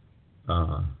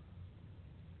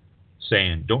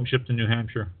 saying, don't ship to New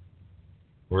Hampshire.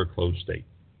 We're a closed state.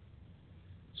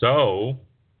 So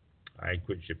I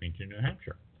quit shipping to New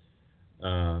Hampshire.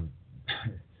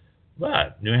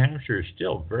 But New Hampshire is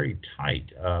still very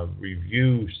tight.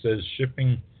 Review says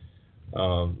shipping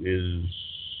is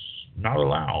not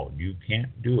allowed. You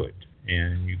can't do it.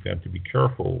 And you've got to be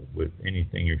careful with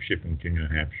anything you're shipping to New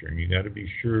Hampshire. And you got to be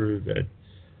sure that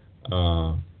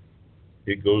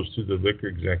it goes through the liquor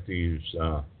executives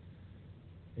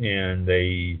and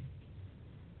they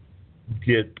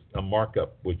get a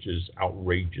markup which is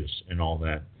outrageous and all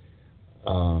that.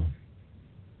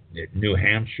 New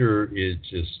Hampshire is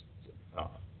just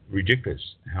ridiculous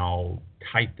how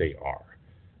tight they are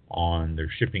on their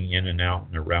shipping in and out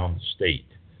and around the state.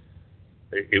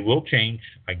 It will change.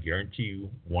 I guarantee you,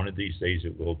 one of these days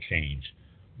it will change,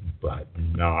 but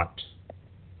not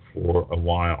for a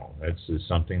while. That's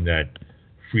something that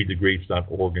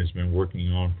freethegrapes.org has been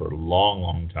working on for a long,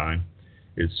 long time.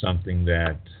 It's something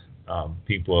that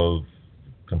people have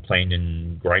complained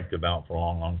and griped about for a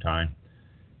long, long time,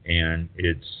 and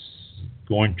it's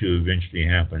going to eventually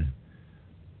happen,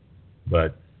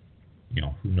 but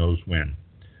who knows when.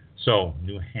 So,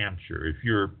 New Hampshire, if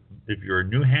you're a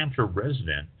New Hampshire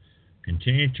resident,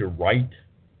 continue to write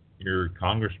your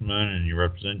congressmen and your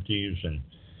representatives, and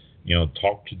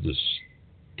talk to the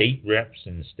state reps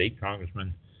and the state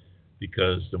congressmen,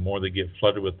 because the more they get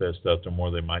flooded with that stuff, the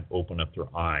more they might open up their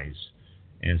eyes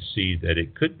and see that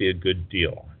it could be a good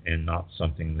deal and not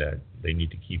something that they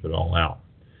need to keep it all out.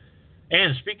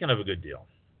 And speaking of a good deal,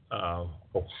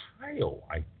 Ohio,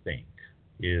 I think,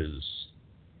 is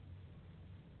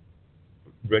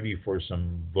ready for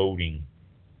some voting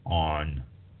on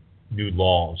new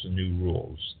laws and new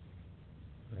rules.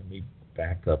 Let me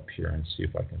back up here and see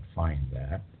if I can find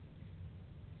that.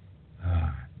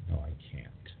 No, I can't.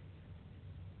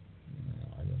 No,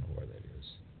 I don't know where that is.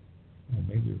 Well,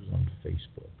 maybe it was on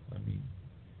Facebook. Let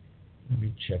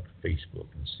me check Facebook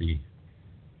and see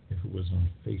if it was on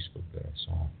Facebook that I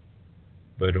saw.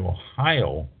 But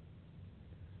Ohio,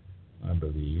 I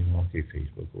believe. Okay,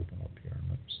 Facebook, open up here and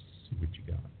let's see what you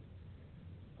got.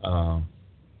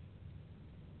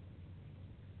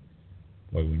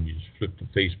 Well, when you just flip to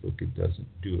Facebook, it doesn't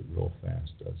do it real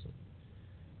fast, does it?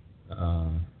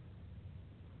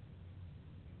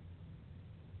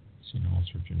 Seeing all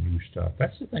sorts of new stuff.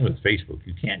 That's the thing with Facebook.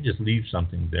 You can't just leave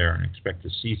something there and expect to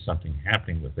see something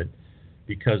happening with it,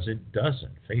 because it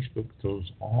doesn't. Facebook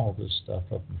throws all this stuff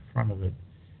up in front of it,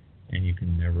 and you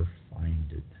can never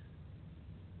find it.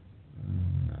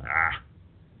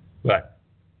 But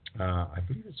I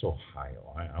believe it's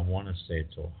Ohio. I want to say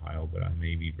it's Ohio, but I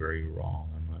may be very wrong.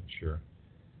 I'm not sure.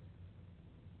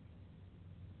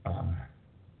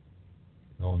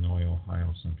 Illinois,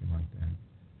 Ohio, something like that.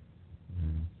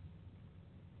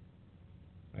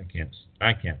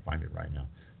 I can't find it right now.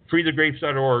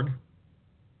 freethegrapes.org,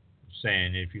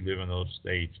 saying if you live in those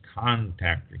states,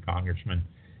 contact your congressman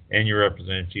and your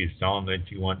representatives. Tell them that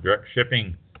you want direct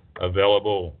shipping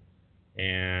available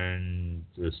and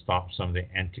to stop some of the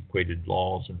antiquated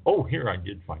laws. And here I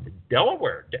did find it.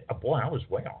 Delaware. Boy, I was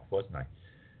way off, wasn't I?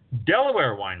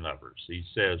 Delaware wine lovers. He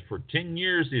says, for 10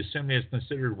 years, the Assembly has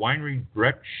considered winery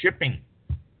direct shipping,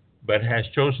 but has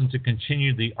chosen to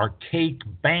continue the archaic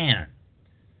ban.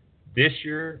 This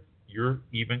year, you're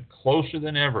even closer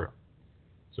than ever.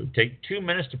 So take 2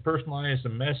 minutes to personalize a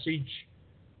message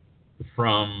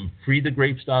from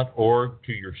freethegrapes.org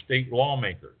to your state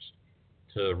lawmakers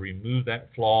to remove that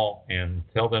flaw and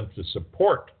tell them to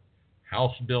support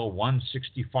House Bill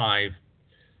 165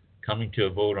 coming to a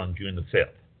vote on June the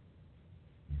 5th.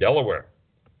 Delaware.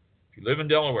 If you live in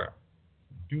Delaware,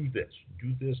 do this.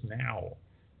 Do this now.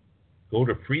 Go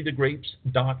to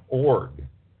freethegrapes.org.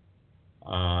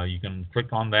 You can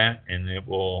click on that, and it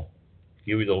will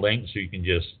give you the link so you can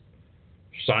just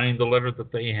sign the letter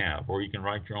that they have, or you can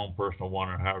write your own personal one,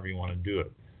 or however you want to do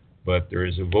it. But there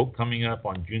is a vote coming up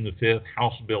on June the 5th,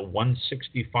 House Bill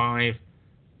 165,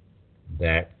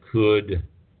 that could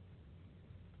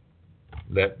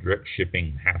let direct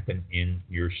shipping happen in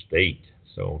your state.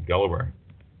 So, Delaware,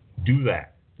 do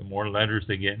that. The more letters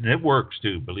they get, and it works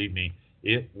too, believe me,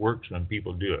 it works when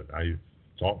people do it. I've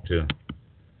talked to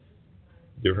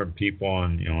different people,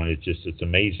 and it's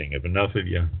amazing. If enough of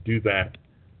you do that,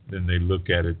 then they look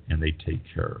at it and they take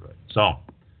care of it. So,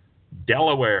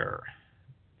 Delaware,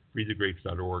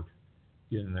 freethegrapes.org,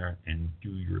 get in there and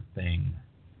do your thing.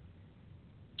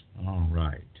 All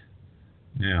right.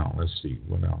 Now, let's see,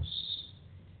 what else?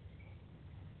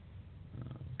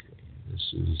 Okay,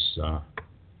 this is,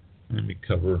 let me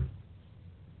cover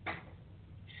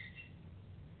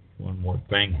one more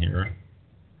thing here.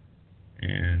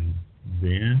 And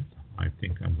then I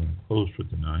think I'm going to close for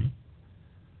tonight.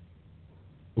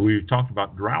 We've talked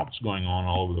about droughts going on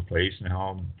all over the place and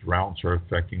how droughts are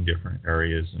affecting different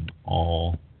areas and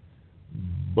all.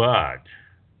 But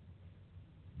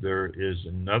there is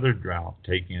another drought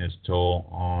taking its toll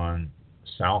on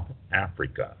South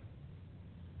Africa.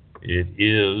 It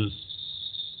is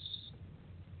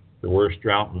the worst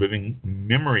drought in living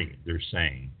memory, they're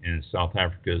saying, in South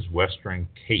Africa's Western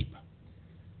Cape,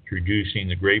 reducing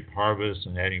the grape harvest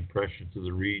and adding pressure to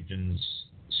the region's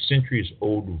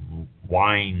centuries-old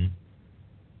wine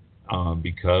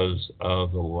because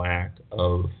of the lack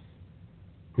of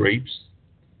grapes.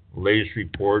 The latest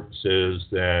report says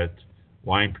that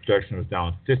wine production was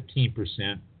down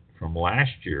 15% from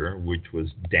last year, which was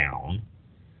down.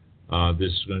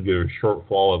 This is going to give a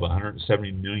shortfall of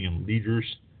 170 million liters,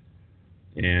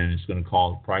 and it's going to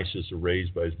cause prices to raise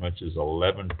by as much as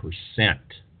 11%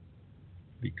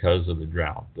 because of the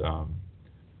drought. The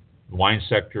wine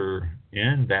sector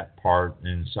in that part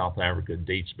in South Africa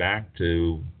dates back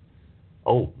to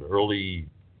the early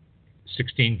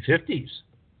 1650s,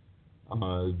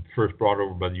 first brought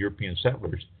over by the European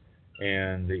settlers,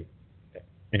 and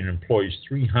employs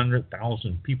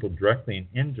 300,000 people directly and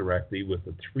indirectly, with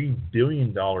a $3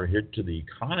 billion hit to the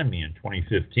economy in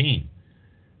 2015.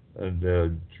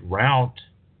 The drought,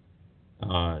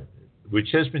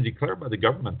 which has been declared by the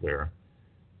government there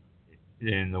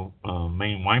in the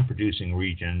main wine-producing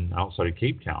region outside of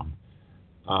Cape Town,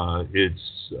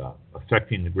 it's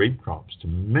affecting the grape crops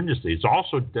tremendously. It's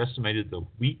also decimated the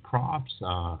wheat crops,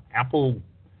 apple,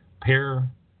 pear,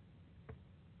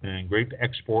 and grape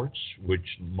exports,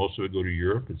 which most of it go to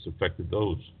Europe. It's affected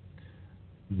those.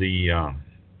 The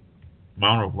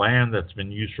amount of land that's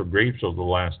been used for grapes over the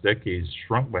last decade has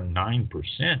shrunk by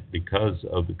 9% because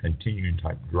of the continuing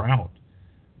type drought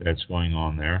that's going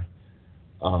on there.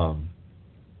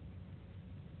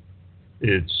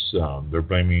 They're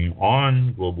blaming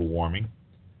on global warming.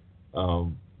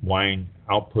 Wine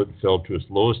output fell to its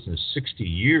lowest in 60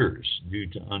 years due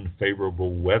to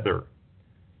unfavorable weather.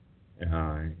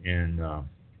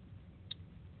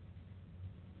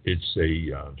 It's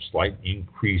a slight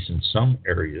increase in some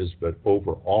areas, but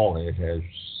overall it has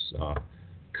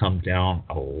come down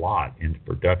a lot in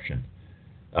production.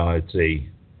 It's a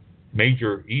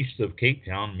major, east of Cape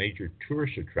Town, major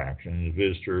tourist attraction.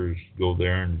 Visitors go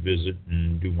there and visit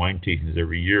and do wine tastings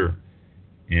every year.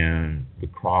 And the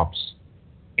crops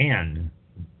and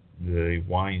the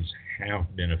wines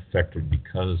have been affected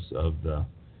because of the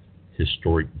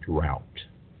historic drought.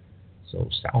 So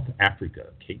South Africa,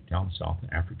 Cape Town, South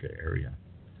Africa area.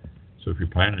 So if you're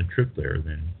planning a trip there,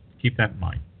 then keep that in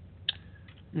mind.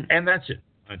 And that's it.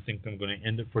 I think I'm going to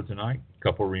end it for tonight. A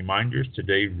couple of reminders.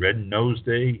 Today, Red Nose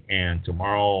Day, and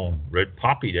tomorrow, Red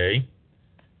Poppy Day,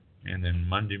 and then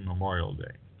Monday, Memorial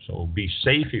Day. So be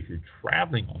safe if you're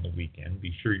traveling on the weekend.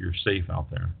 Be sure you're safe out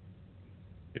there.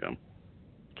 Yeah.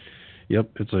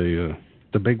 Yep, it's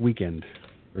a big weekend.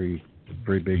 Very,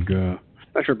 very big. Not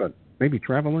sure about maybe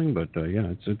traveling, but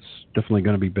yeah, it's definitely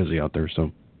going to be busy out there.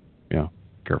 So, yeah,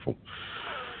 careful.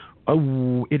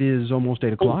 Oh, it is almost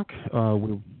 8 o'clock.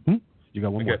 You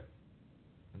got one more?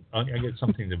 I got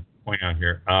something to point out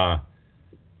here.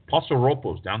 Paso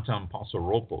Robles, downtown Paso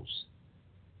Robles,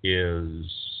 is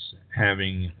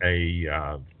having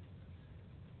a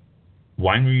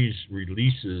Wineries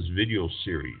Releases video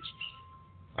series.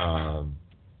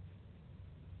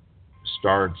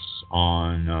 Starts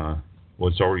on,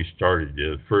 it's already started.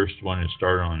 The first one is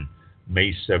started on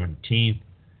May 17th,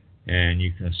 and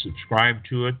you can subscribe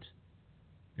to it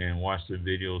and watch the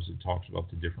videos. It talks about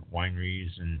the different wineries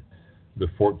and the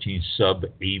 14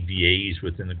 sub-AVAs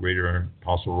within the greater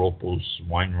Paso Robles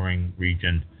wine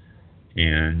region,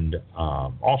 and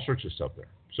all sorts of stuff there.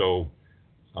 So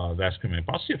that's coming up.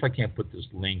 I'll see if I can't put this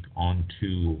link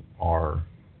onto our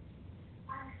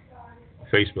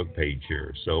Facebook page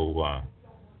here, so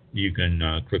you can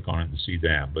click on it and see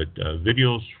that. But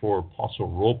videos for Paso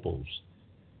Robles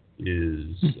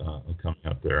is coming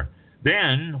up there.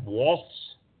 Then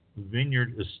Walt's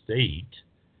Vineyard Estate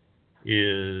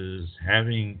is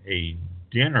having a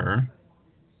dinner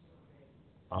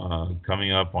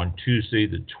coming up on Tuesday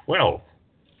the 12th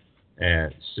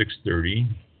at 6:30.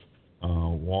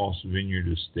 Walt's Vineyard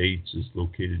Estates is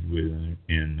located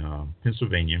in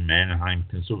Pennsylvania, Manheim,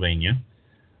 Pennsylvania.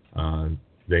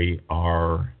 They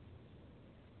are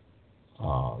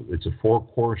it's a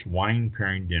 4-course wine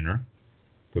pairing dinner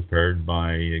prepared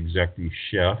by executive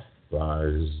chef.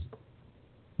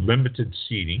 Limited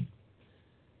seating.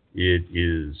 It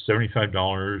is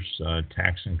 $75,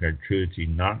 tax and gratuity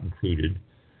not included.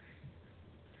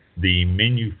 The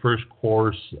menu: first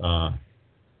course,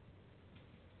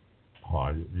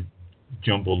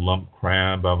 jumbo lump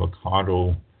crab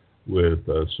avocado with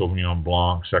Sauvignon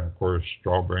Blanc. Second course,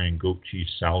 strawberry and goat cheese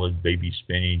salad, baby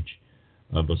spinach,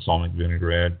 balsamic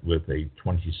vinaigrette with a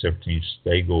 2017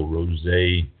 Stagel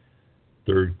Rosé.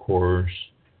 Third course,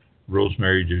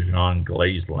 rosemary Dijon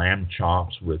glazed lamb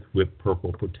chops with whipped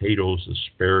purple potatoes,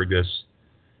 asparagus,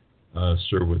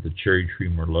 served with a cherry tree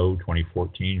Merlot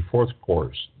 2014. Fourth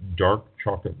course, dark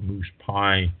chocolate mousse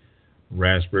pie,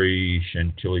 raspberry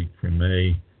chantilly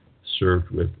creme, served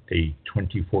with a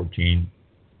 2014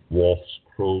 Walt's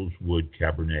Crowswood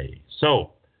Cabernet.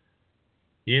 So,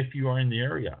 if you are in the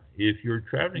area, if you're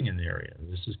traveling in the area,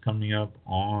 this is coming up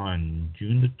on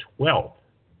June the 12th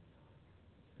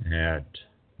at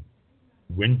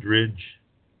Windridge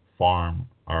Farm,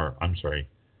 at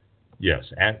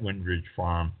Windridge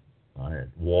Farm at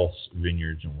Waltz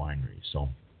Vineyards and Winery. So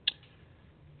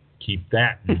keep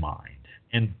that in mind.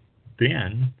 And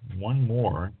then one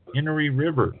more, Henry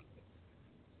River.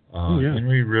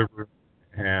 Henry River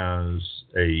has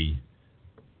a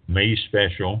May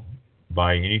special.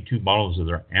 Buy any 2 bottles of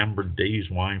their Amber Days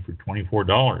wine for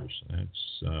 $24.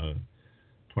 That's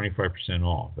 25%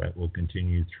 off. That will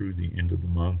continue through the end of the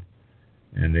month.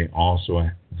 And they also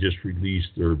just released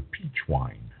their peach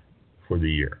wine for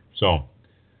the year. So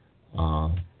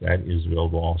that is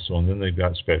available also. And then they've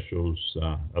got specials,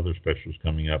 other specials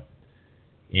coming up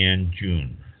in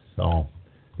June. So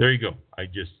there you go.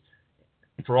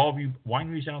 For all of you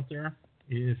wineries out there,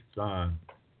 if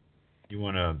you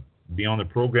want to be on the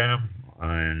program,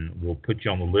 and we'll put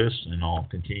you on the list, and I'll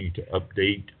continue to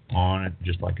update on it,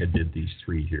 just like I did these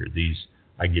 3 here. These,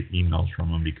 I get emails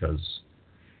from them because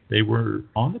they were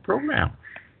on the program.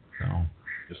 So,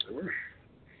 yes, they were.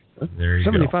 There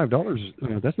you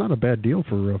 $75. That's not a bad deal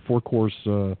for a 4-course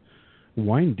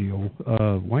wine dinner.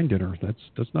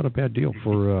 That's not a bad deal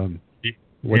for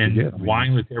what and you get.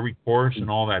 Wine with every course and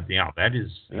all that. Yeah, that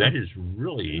is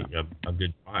really a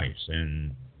good price,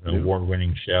 and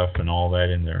award-winning chef and all that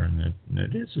in there, and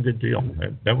it is a good deal.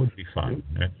 That would be fun.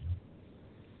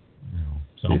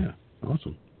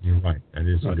 Awesome. You're right. That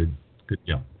is a good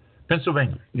deal.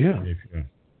 Pennsylvania. Yeah.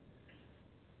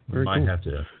 We might have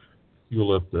to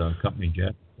fuel up the company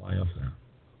jet, fly up there.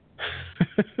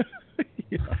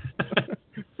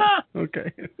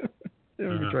 Okay. Yeah,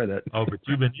 we can try that. But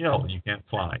you've been ill and you can't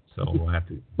fly, so we'll have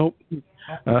to. Nope.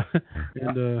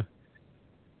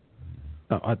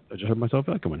 I just heard myself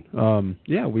echoing.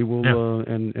 We will.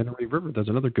 And Henry River, that's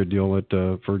another good deal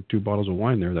for 2 bottles of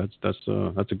wine there. That's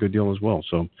a good deal as well.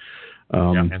 So,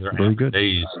 and their very good.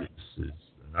 Days is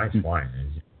a nice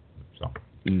wine. So.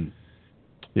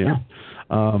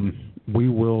 We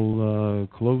will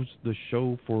close the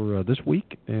show for this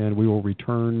week, and we will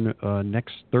return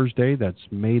next Thursday. That's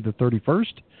May the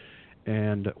 31st.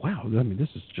 And wow, this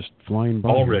is just flying by.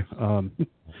 Already.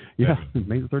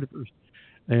 May the 31st.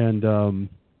 And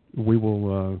we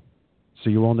will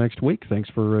see you all next week. Thanks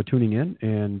for tuning in,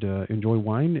 and enjoy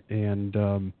wine, and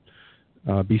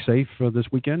be safe this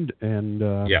weekend. And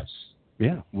yes.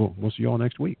 Yeah, we'll see you all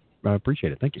next week. I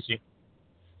appreciate it. Thank you. See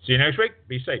you next week.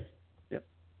 Be safe. Yep.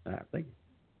 Thank you.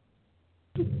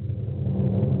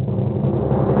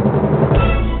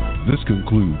 This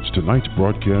concludes tonight's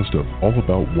broadcast of All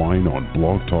About Wine on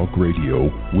Blog Talk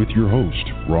Radio with your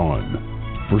host, Ron.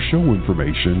 For show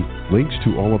information, links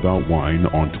to All About Wine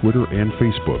on Twitter and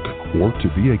Facebook, or to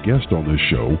be a guest on this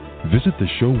show, visit the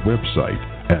show website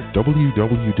at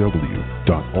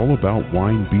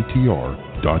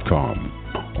www.allaboutwinebtr.com.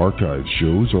 Archive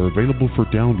shows are available for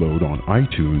download on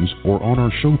iTunes or on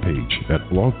our show page at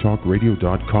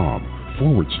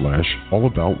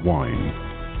blogtalkradio.com/allaboutwine.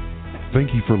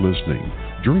 Thank you for listening.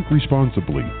 Drink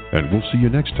responsibly, and we'll see you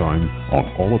next time on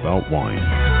All About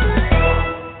Wine.